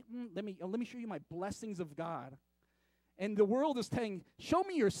blessed me. Let me show you my blessings of God. And the world is saying, show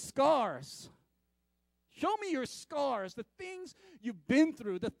me your scars. Show me your scars, the things you've been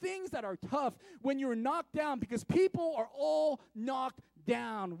through, the things that are tough when you're knocked down, because people are all knocked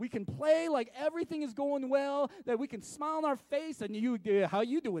down. We can play like everything is going well, that we can smile on our face, and how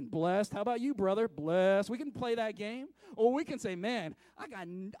you doing? Blessed. How about you, brother? Blessed. We can play that game. Or we can say, man,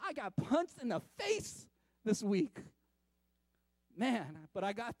 I got punched in the face this week. Man, but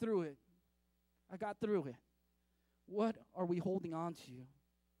I got through it. I got through it. What are we holding on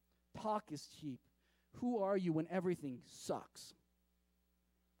to? Talk is cheap. Who are you when everything sucks?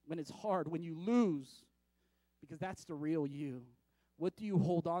 When it's hard, when you lose, because that's the real you. What do you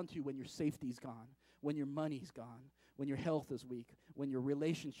hold on to when your safety's gone, when your money's gone, when your health is weak, when your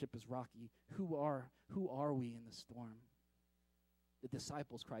relationship is rocky? Who are we in the storm? The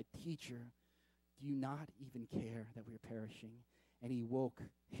disciples cried, "Teacher, do you not even care that we're perishing?" And he woke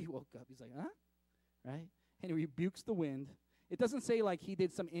up. He's like, huh? Right? And he rebukes the wind. It doesn't say like he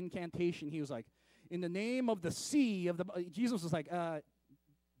did some incantation. He was like, in the name of the sea, Jesus was like,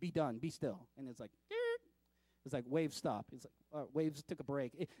 be done, be still. And it's like, waves stop. It's like, waves took a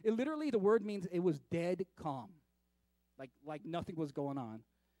break. It literally, the word means it was dead calm. Like nothing was going on.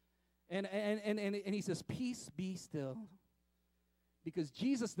 And he says, peace, be still. Because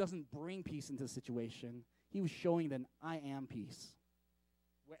Jesus doesn't bring peace into the situation. He was showing them, I am peace.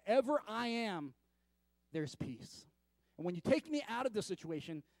 Wherever I am, there's peace. And when you take me out of the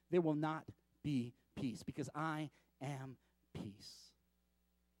situation, there will not be peace, because I am peace.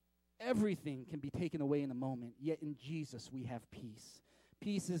 Everything can be taken away in a moment, yet in Jesus we have peace.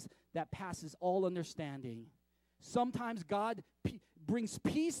 Peace that passes all understanding. Sometimes God brings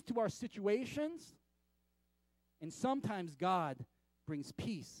peace to our situations, and sometimes God brings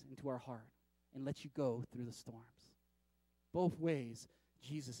peace into our heart and lets you go through the storms. Both ways,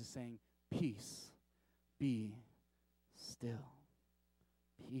 Jesus is saying, peace, be still.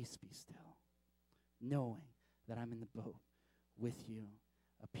 Peace, be still. Knowing that I'm in the boat with you,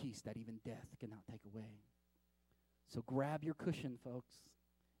 a peace that even death cannot take away. So grab your cushion, folks,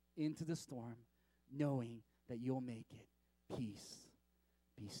 into the storm, knowing that you'll make it. Peace,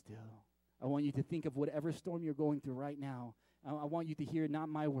 be still. I want you to think of whatever storm you're going through right now I want you to hear not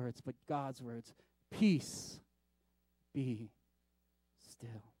my words, but God's words. Peace, be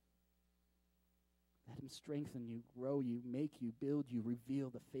still. Let him strengthen you, grow you, make you, build you, reveal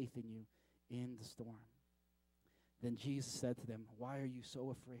the faith in you in the storm. Then Jesus said to them, why are you so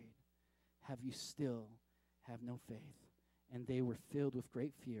afraid? Have you still have no faith? And they were filled with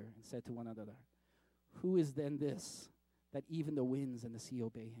great fear and said to one another, who is then this, that even the winds and the sea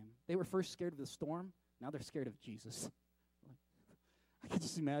obey him? They were first scared of the storm. Now they're scared of Jesus. I can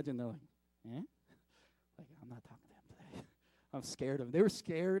just imagine they're like, eh? Like, I'm not talking to him today. I'm scared of him. They were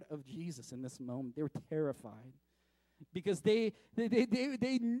scared of Jesus in this moment. They were terrified because they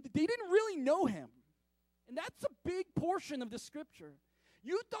didn't really know him. And that's a big portion of the scripture.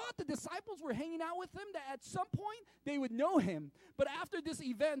 You thought the disciples were hanging out with him, that at some point they would know him. But after this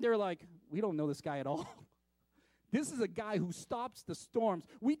event, they're like, we don't know this guy at all. This is a guy who stops the storms.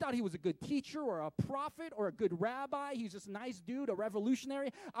 We thought he was a good teacher or a prophet or a good rabbi. He's just a nice dude, a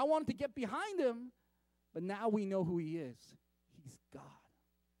revolutionary. I wanted to get behind him. But now we know who he is. He's God.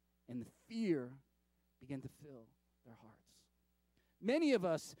 And the fear began to fill their hearts. Many of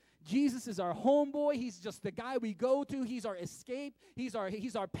us, Jesus is our homeboy. He's just the guy we go to. He's our escape. He's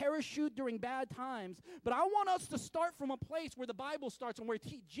our parachute during bad times. But I want us to start from a place where the Bible starts and where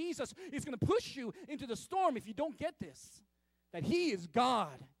Jesus is going to push you into the storm if you don't get this. That he is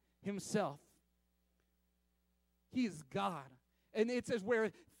God himself. He is God. And it says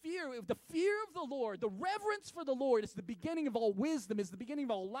where the fear of the Lord, the reverence for the Lord is the beginning of all wisdom, is the beginning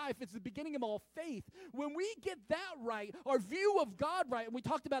of all life, it's the beginning of all faith. When we get that right, our view of God right, and we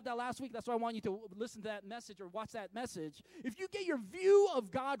talked about that last week, that's why I want you to listen to that message or watch that message. If you get your view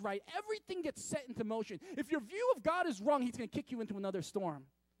of God right, everything gets set into motion. If your view of God is wrong, he's going to kick you into another storm.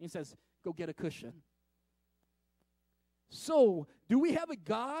 He says, go get a cushion. So, do we have a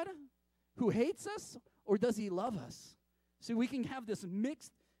God who hates us, or does he love us? See, we can have this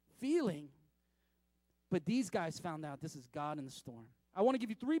mixed feeling. But these guys found out this is God in the storm. I want to give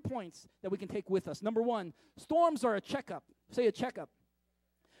you 3 points that we can take with us. Number 1, storms are a checkup. Say a checkup.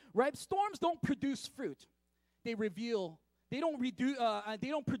 Right? Storms don't produce fruit. They reveal. They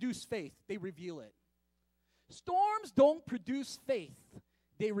don't produce faith. They reveal it. Storms don't produce faith.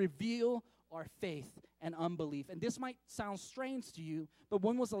 They reveal our faith and unbelief. And this might sound strange to you, but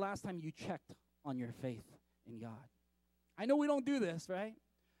when was the last time you checked on your faith in God? I know we don't do this, right?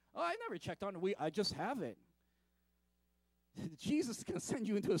 Oh, I never checked on it. I just have it. Jesus is going to send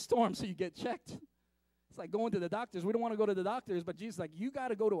you into a storm so you get checked. It's like going to the doctors. We don't want to go to the doctors, but Jesus is like, you got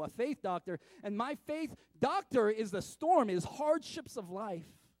to go to a faith doctor. And my faith doctor is the storm, is hardships of life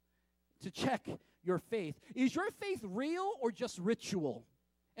to check your faith. Is your faith real or just ritual?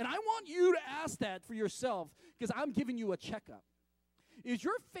 And I want you to ask that for yourself because I'm giving you a checkup. Is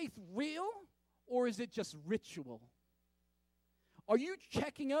your faith real or is it just ritual? Are you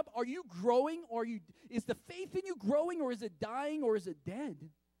checking up? Are you growing? Or is the faith in you growing, or is it dying, or is it dead?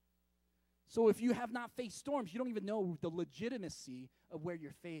 So if you have not faced storms, you don't even know the legitimacy of where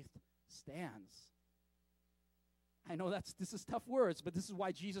your faith stands. I know this is tough words, but this is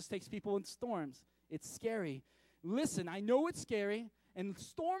why Jesus takes people in storms. It's scary. Listen, I know it's scary, and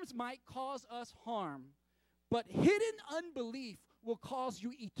storms might cause us harm, but hidden unbelief will cause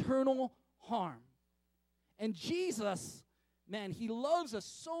you eternal harm. And Jesus, man, he loves us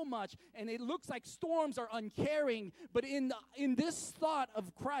so much, and it looks like storms are uncaring, but in this thought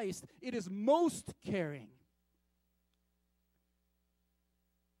of Christ, it is most caring.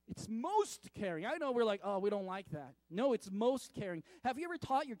 It's most caring. I know we're like, oh, we don't like that. No, it's most caring. Have you ever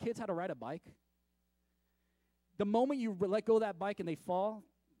taught your kids how to ride a bike? The moment you let go of that bike and they fall,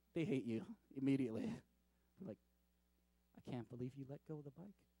 they hate you immediately. They're like, I can't believe you let go of the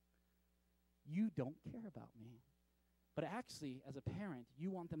bike. You don't care about me. But actually, as a parent,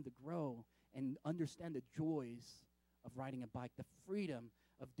 you want them to grow and understand the joys of riding a bike, the freedom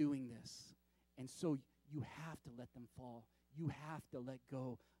of doing this. And so you have to let them fall. You have to let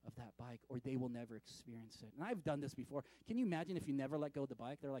go of that bike, or they will never experience it. And I've done this before. Can you imagine if you never let go of the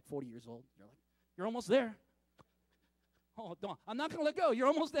bike? They're like 40 years old. You're like, you're almost there. Oh, don't. I'm not going to let go. You're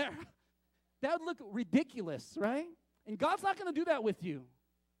almost there. That would look ridiculous, right? And God's not going to do that with you.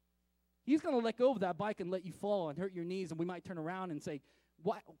 He's going to let go of that bike and let you fall and hurt your knees, and we might turn around and say,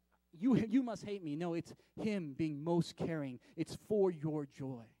 "What? You must hate me." No, it's him being most caring. It's for your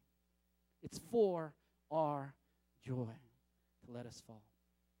joy. It's for our joy to let us fall.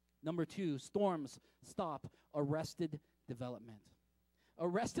 Number 2, storms stop arrested development.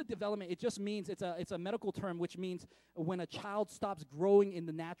 Arrested development, it just means, it's a medical term, which means when a child stops growing in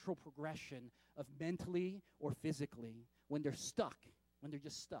the natural progression of mentally or physically, when they're stuck, when they're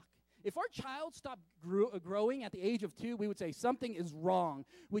just stuck. If our child stopped growing at the age of 2, we would say something is wrong.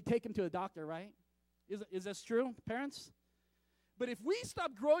 We'd take him to a doctor, right? Is this true, parents? But if we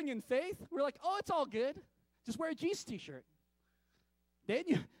stop growing in faith, we're like, oh, it's all good. Just wear a Jesus t-shirt. Then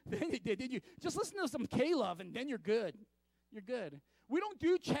you just listen to some K-Love, and then you're good. You're good. We don't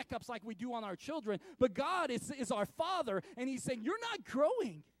do checkups like we do on our children, but God is our Father, and He's saying, you're not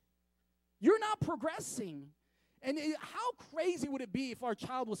growing. You're not progressing. And how crazy would it be if our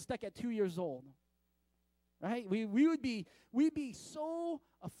child was stuck at 2 years old? Right? We'd be so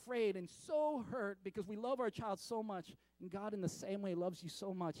afraid and so hurt because we love our child so much, and God in the same way loves you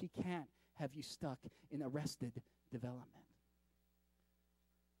so much, He can't have you stuck in arrested development.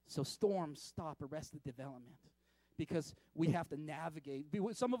 So storms stop arrested development because we have to navigate.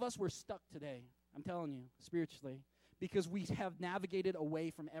 Some of us were stuck today, I'm telling you, spiritually, because we have navigated away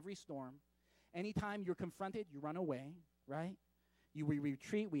from every storm. Anytime you're confronted, you run away, right? We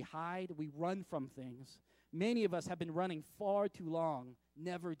retreat, we hide, we run from things. Many of us have been running far too long,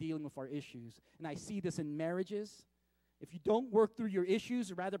 never dealing with our issues. And I see this in marriages. If you don't work through your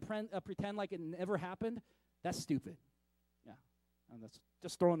issues or rather pretend like it never happened, that's stupid. Yeah, and that's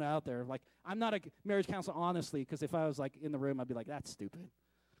just throwing it out there. Like, I'm not a marriage counselor, honestly, because if I was, like, in the room, I'd be like, that's stupid.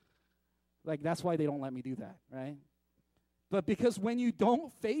 Like, that's why they don't let me do that, right? But because when you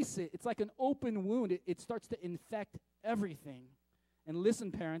don't face it, it's like an open wound. It starts to infect everything. And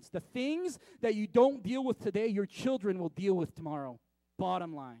listen, parents, the things that you don't deal with today, your children will deal with tomorrow.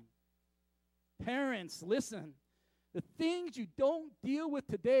 Bottom line. Parents, listen. The things you don't deal with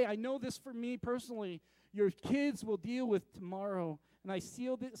today, I know this for me personally, your kids will deal with tomorrow. And I see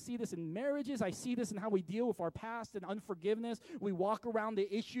this in marriages. I see this in how we deal with our past and unforgiveness. We walk around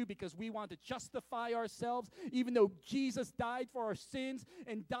the issue because we want to justify ourselves, even though Jesus died for our sins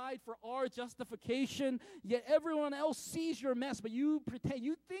and died for our justification. Yet everyone else sees your mess, but you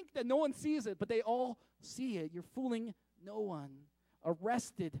think that no one sees it, but they all see it. You're fooling no one.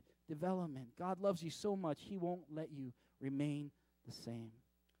 Arrested development. God loves you so much, He won't let you remain the same.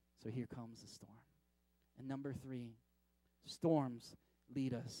 So here comes the storm. And number 3, storms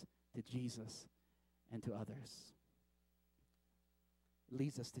lead us to Jesus and to others. It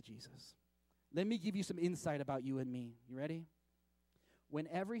leads us to Jesus. Let me give you some insight about you and me. You ready? When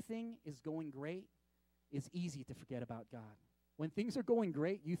everything is going great, it's easy to forget about God. When things are going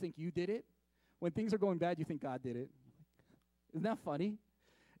great, you think you did it. When things are going bad, you think God did it. Isn't that funny?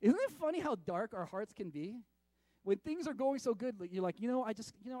 Isn't it funny how dark our hearts can be? When things are going so good, you're like, I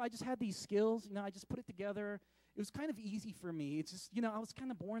just had these skills. I just put it together. It was kind of easy for me. It's just, I was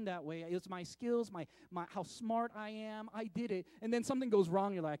kind of born that way. It was my skills, my how smart I am. I did it. And then something goes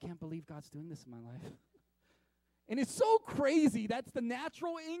wrong. You're like, I can't believe God's doing this in my life. And it's so crazy. That's the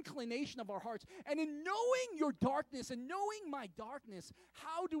natural inclination of our hearts. And in knowing your darkness and knowing my darkness,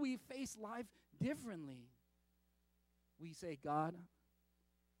 how do we face life differently? We say, God,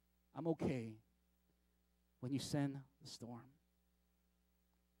 I'm okay when you send the storm.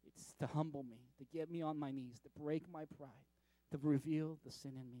 It's to humble me, to get me on my knees, to break my pride, to reveal the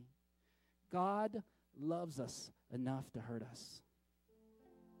sin in me. God loves us enough to hurt us.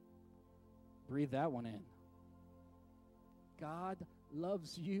 Breathe that one in. God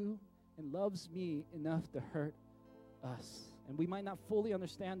loves you and loves me enough to hurt us. And we might not fully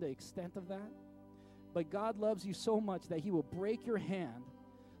understand the extent of that, but God loves you so much that He will break your hand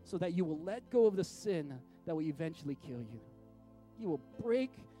so that you will let go of the sin that will eventually kill you. He will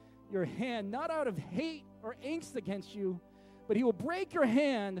break your hand, not out of hate or angst against you, but He will break your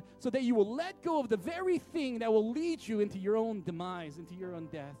hand so that you will let go of the very thing that will lead you into your own demise, into your own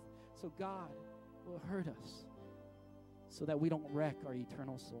death. So God will hurt us so that we don't wreck our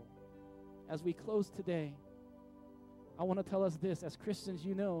eternal soul. As we close today, I want to tell us this. As Christians,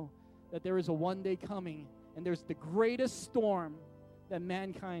 you know that there is a one day coming, and there's the greatest storm that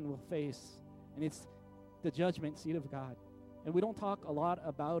mankind will face, and it's the judgment seat of God. And we don't talk a lot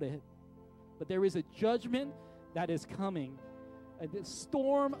about it, but there is a judgment that is coming, a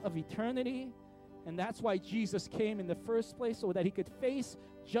storm of eternity, and that's why Jesus came in the first place, so that He could face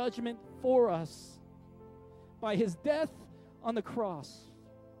judgment for us. By His death on the cross,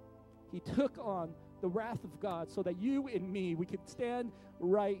 He took on the wrath of God so that you and me, we could stand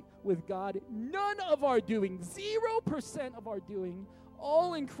right with God. None of our doing, 0% of our doing,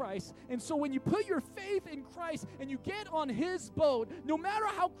 all in Christ. And so when you put your faith in Christ and you get on His boat, no matter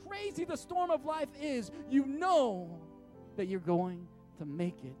how crazy the storm of life is, you know that you're going to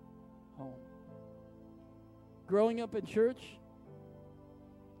make it home. Growing up in church,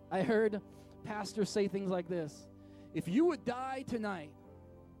 I heard pastors say things like this: if you would die tonight,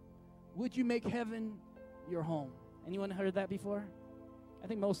 would you make heaven your home? Anyone heard that before? I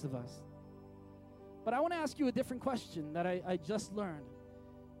think most of us. But I want to ask you a different question that I just learned.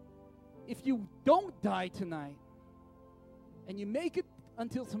 If you don't die tonight and you make it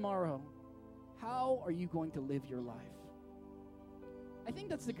until tomorrow, how are you going to live your life? I think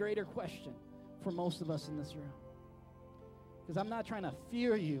that's the greater question for most of us in this room. Because I'm not trying to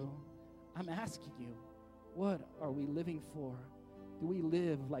fear you. I'm asking you, what are we living for? Do we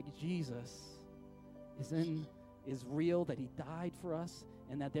live like Jesus is real, that he died for us,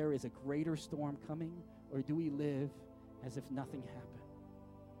 and that there is a greater storm coming? Or do we live as if nothing happened?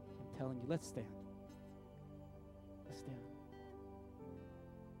 I'm telling you, let's stand. Let's stand.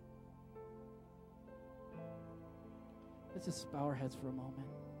 Let's just bow our heads for a moment.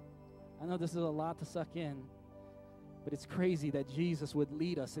 I know this is a lot to suck in, but it's crazy that Jesus would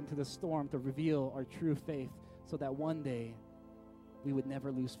lead us into the storm to reveal our true faith so that one day we would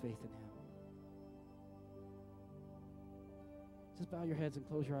never lose faith in him. Just bow your heads and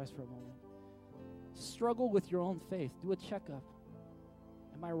close your eyes for a moment. Struggle with your own faith. Do a checkup.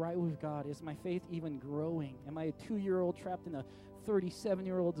 Am I right with God? Is my faith even growing? Am I a 2-year-old trapped in a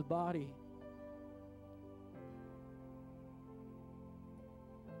 37-year-old's body?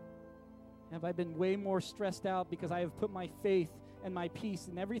 Have I been way more stressed out because I have put my faith and my peace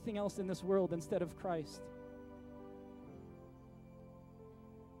and everything else in this world instead of Christ?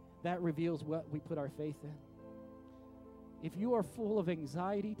 That reveals what we put our faith in. If you are full of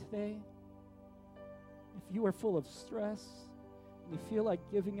anxiety today, if you are full of stress, and you feel like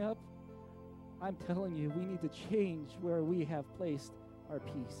giving up, I'm telling you, we need to change where we have placed our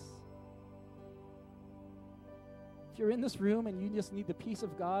peace. If you're in this room and you just need the peace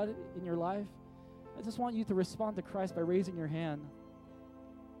of God in your life, I just want you to respond to Christ by raising your hand.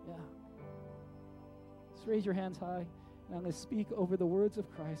 Yeah. Just raise your hands high. And I'm going to speak over the words of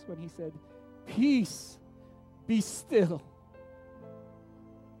Christ when he said, peace, be still.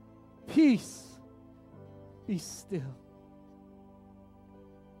 Peace, be still.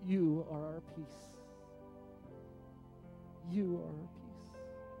 You are our peace. You are our peace.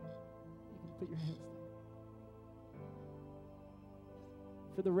 You can put your hands down.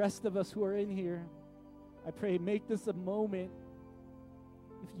 For the rest of us who are in here, I pray, make this a moment.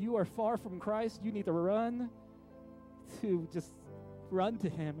 If you are far from Christ, you need to run to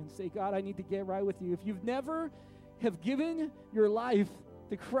him and say, God, I need to get right with you. If you've never have given your life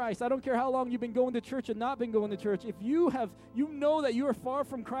to Christ, I don't care how long you've been going to church and not been going to church, if you know that you are far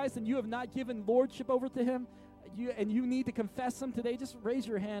from Christ and you have not given lordship over to him, and you need to confess him today, just raise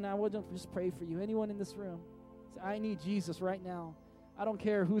your hand. I want to just pray for you. Anyone in this room? Say, I need Jesus right now. I don't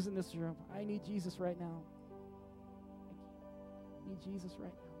care who's in this room. I need Jesus right now. I need Jesus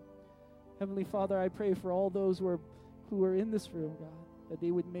right now. Heavenly Father, I pray for all those who are in this room, God, that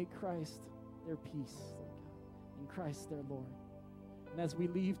they would make Christ their peace, Lord God, and Christ their Lord. And as we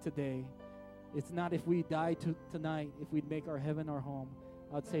leave today, it's not if we die tonight, if we'd make our heaven our home.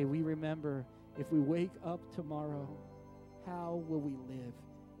 I'd say we remember, if we wake up tomorrow, how will we live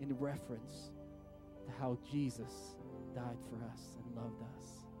in reference to how Jesus died for us and loved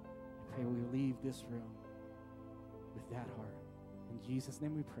us? I pray we leave this room with that heart. In Jesus'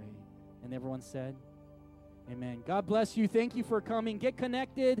 name we pray. And everyone said, amen. God bless you. Thank you for coming. Get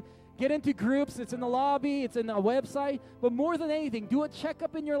connected. Get into groups. It's in the lobby. It's in the website. But more than anything, do a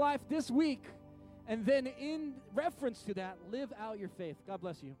checkup in your life this week. And then in reference to that, live out your faith. God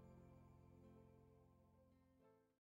bless you.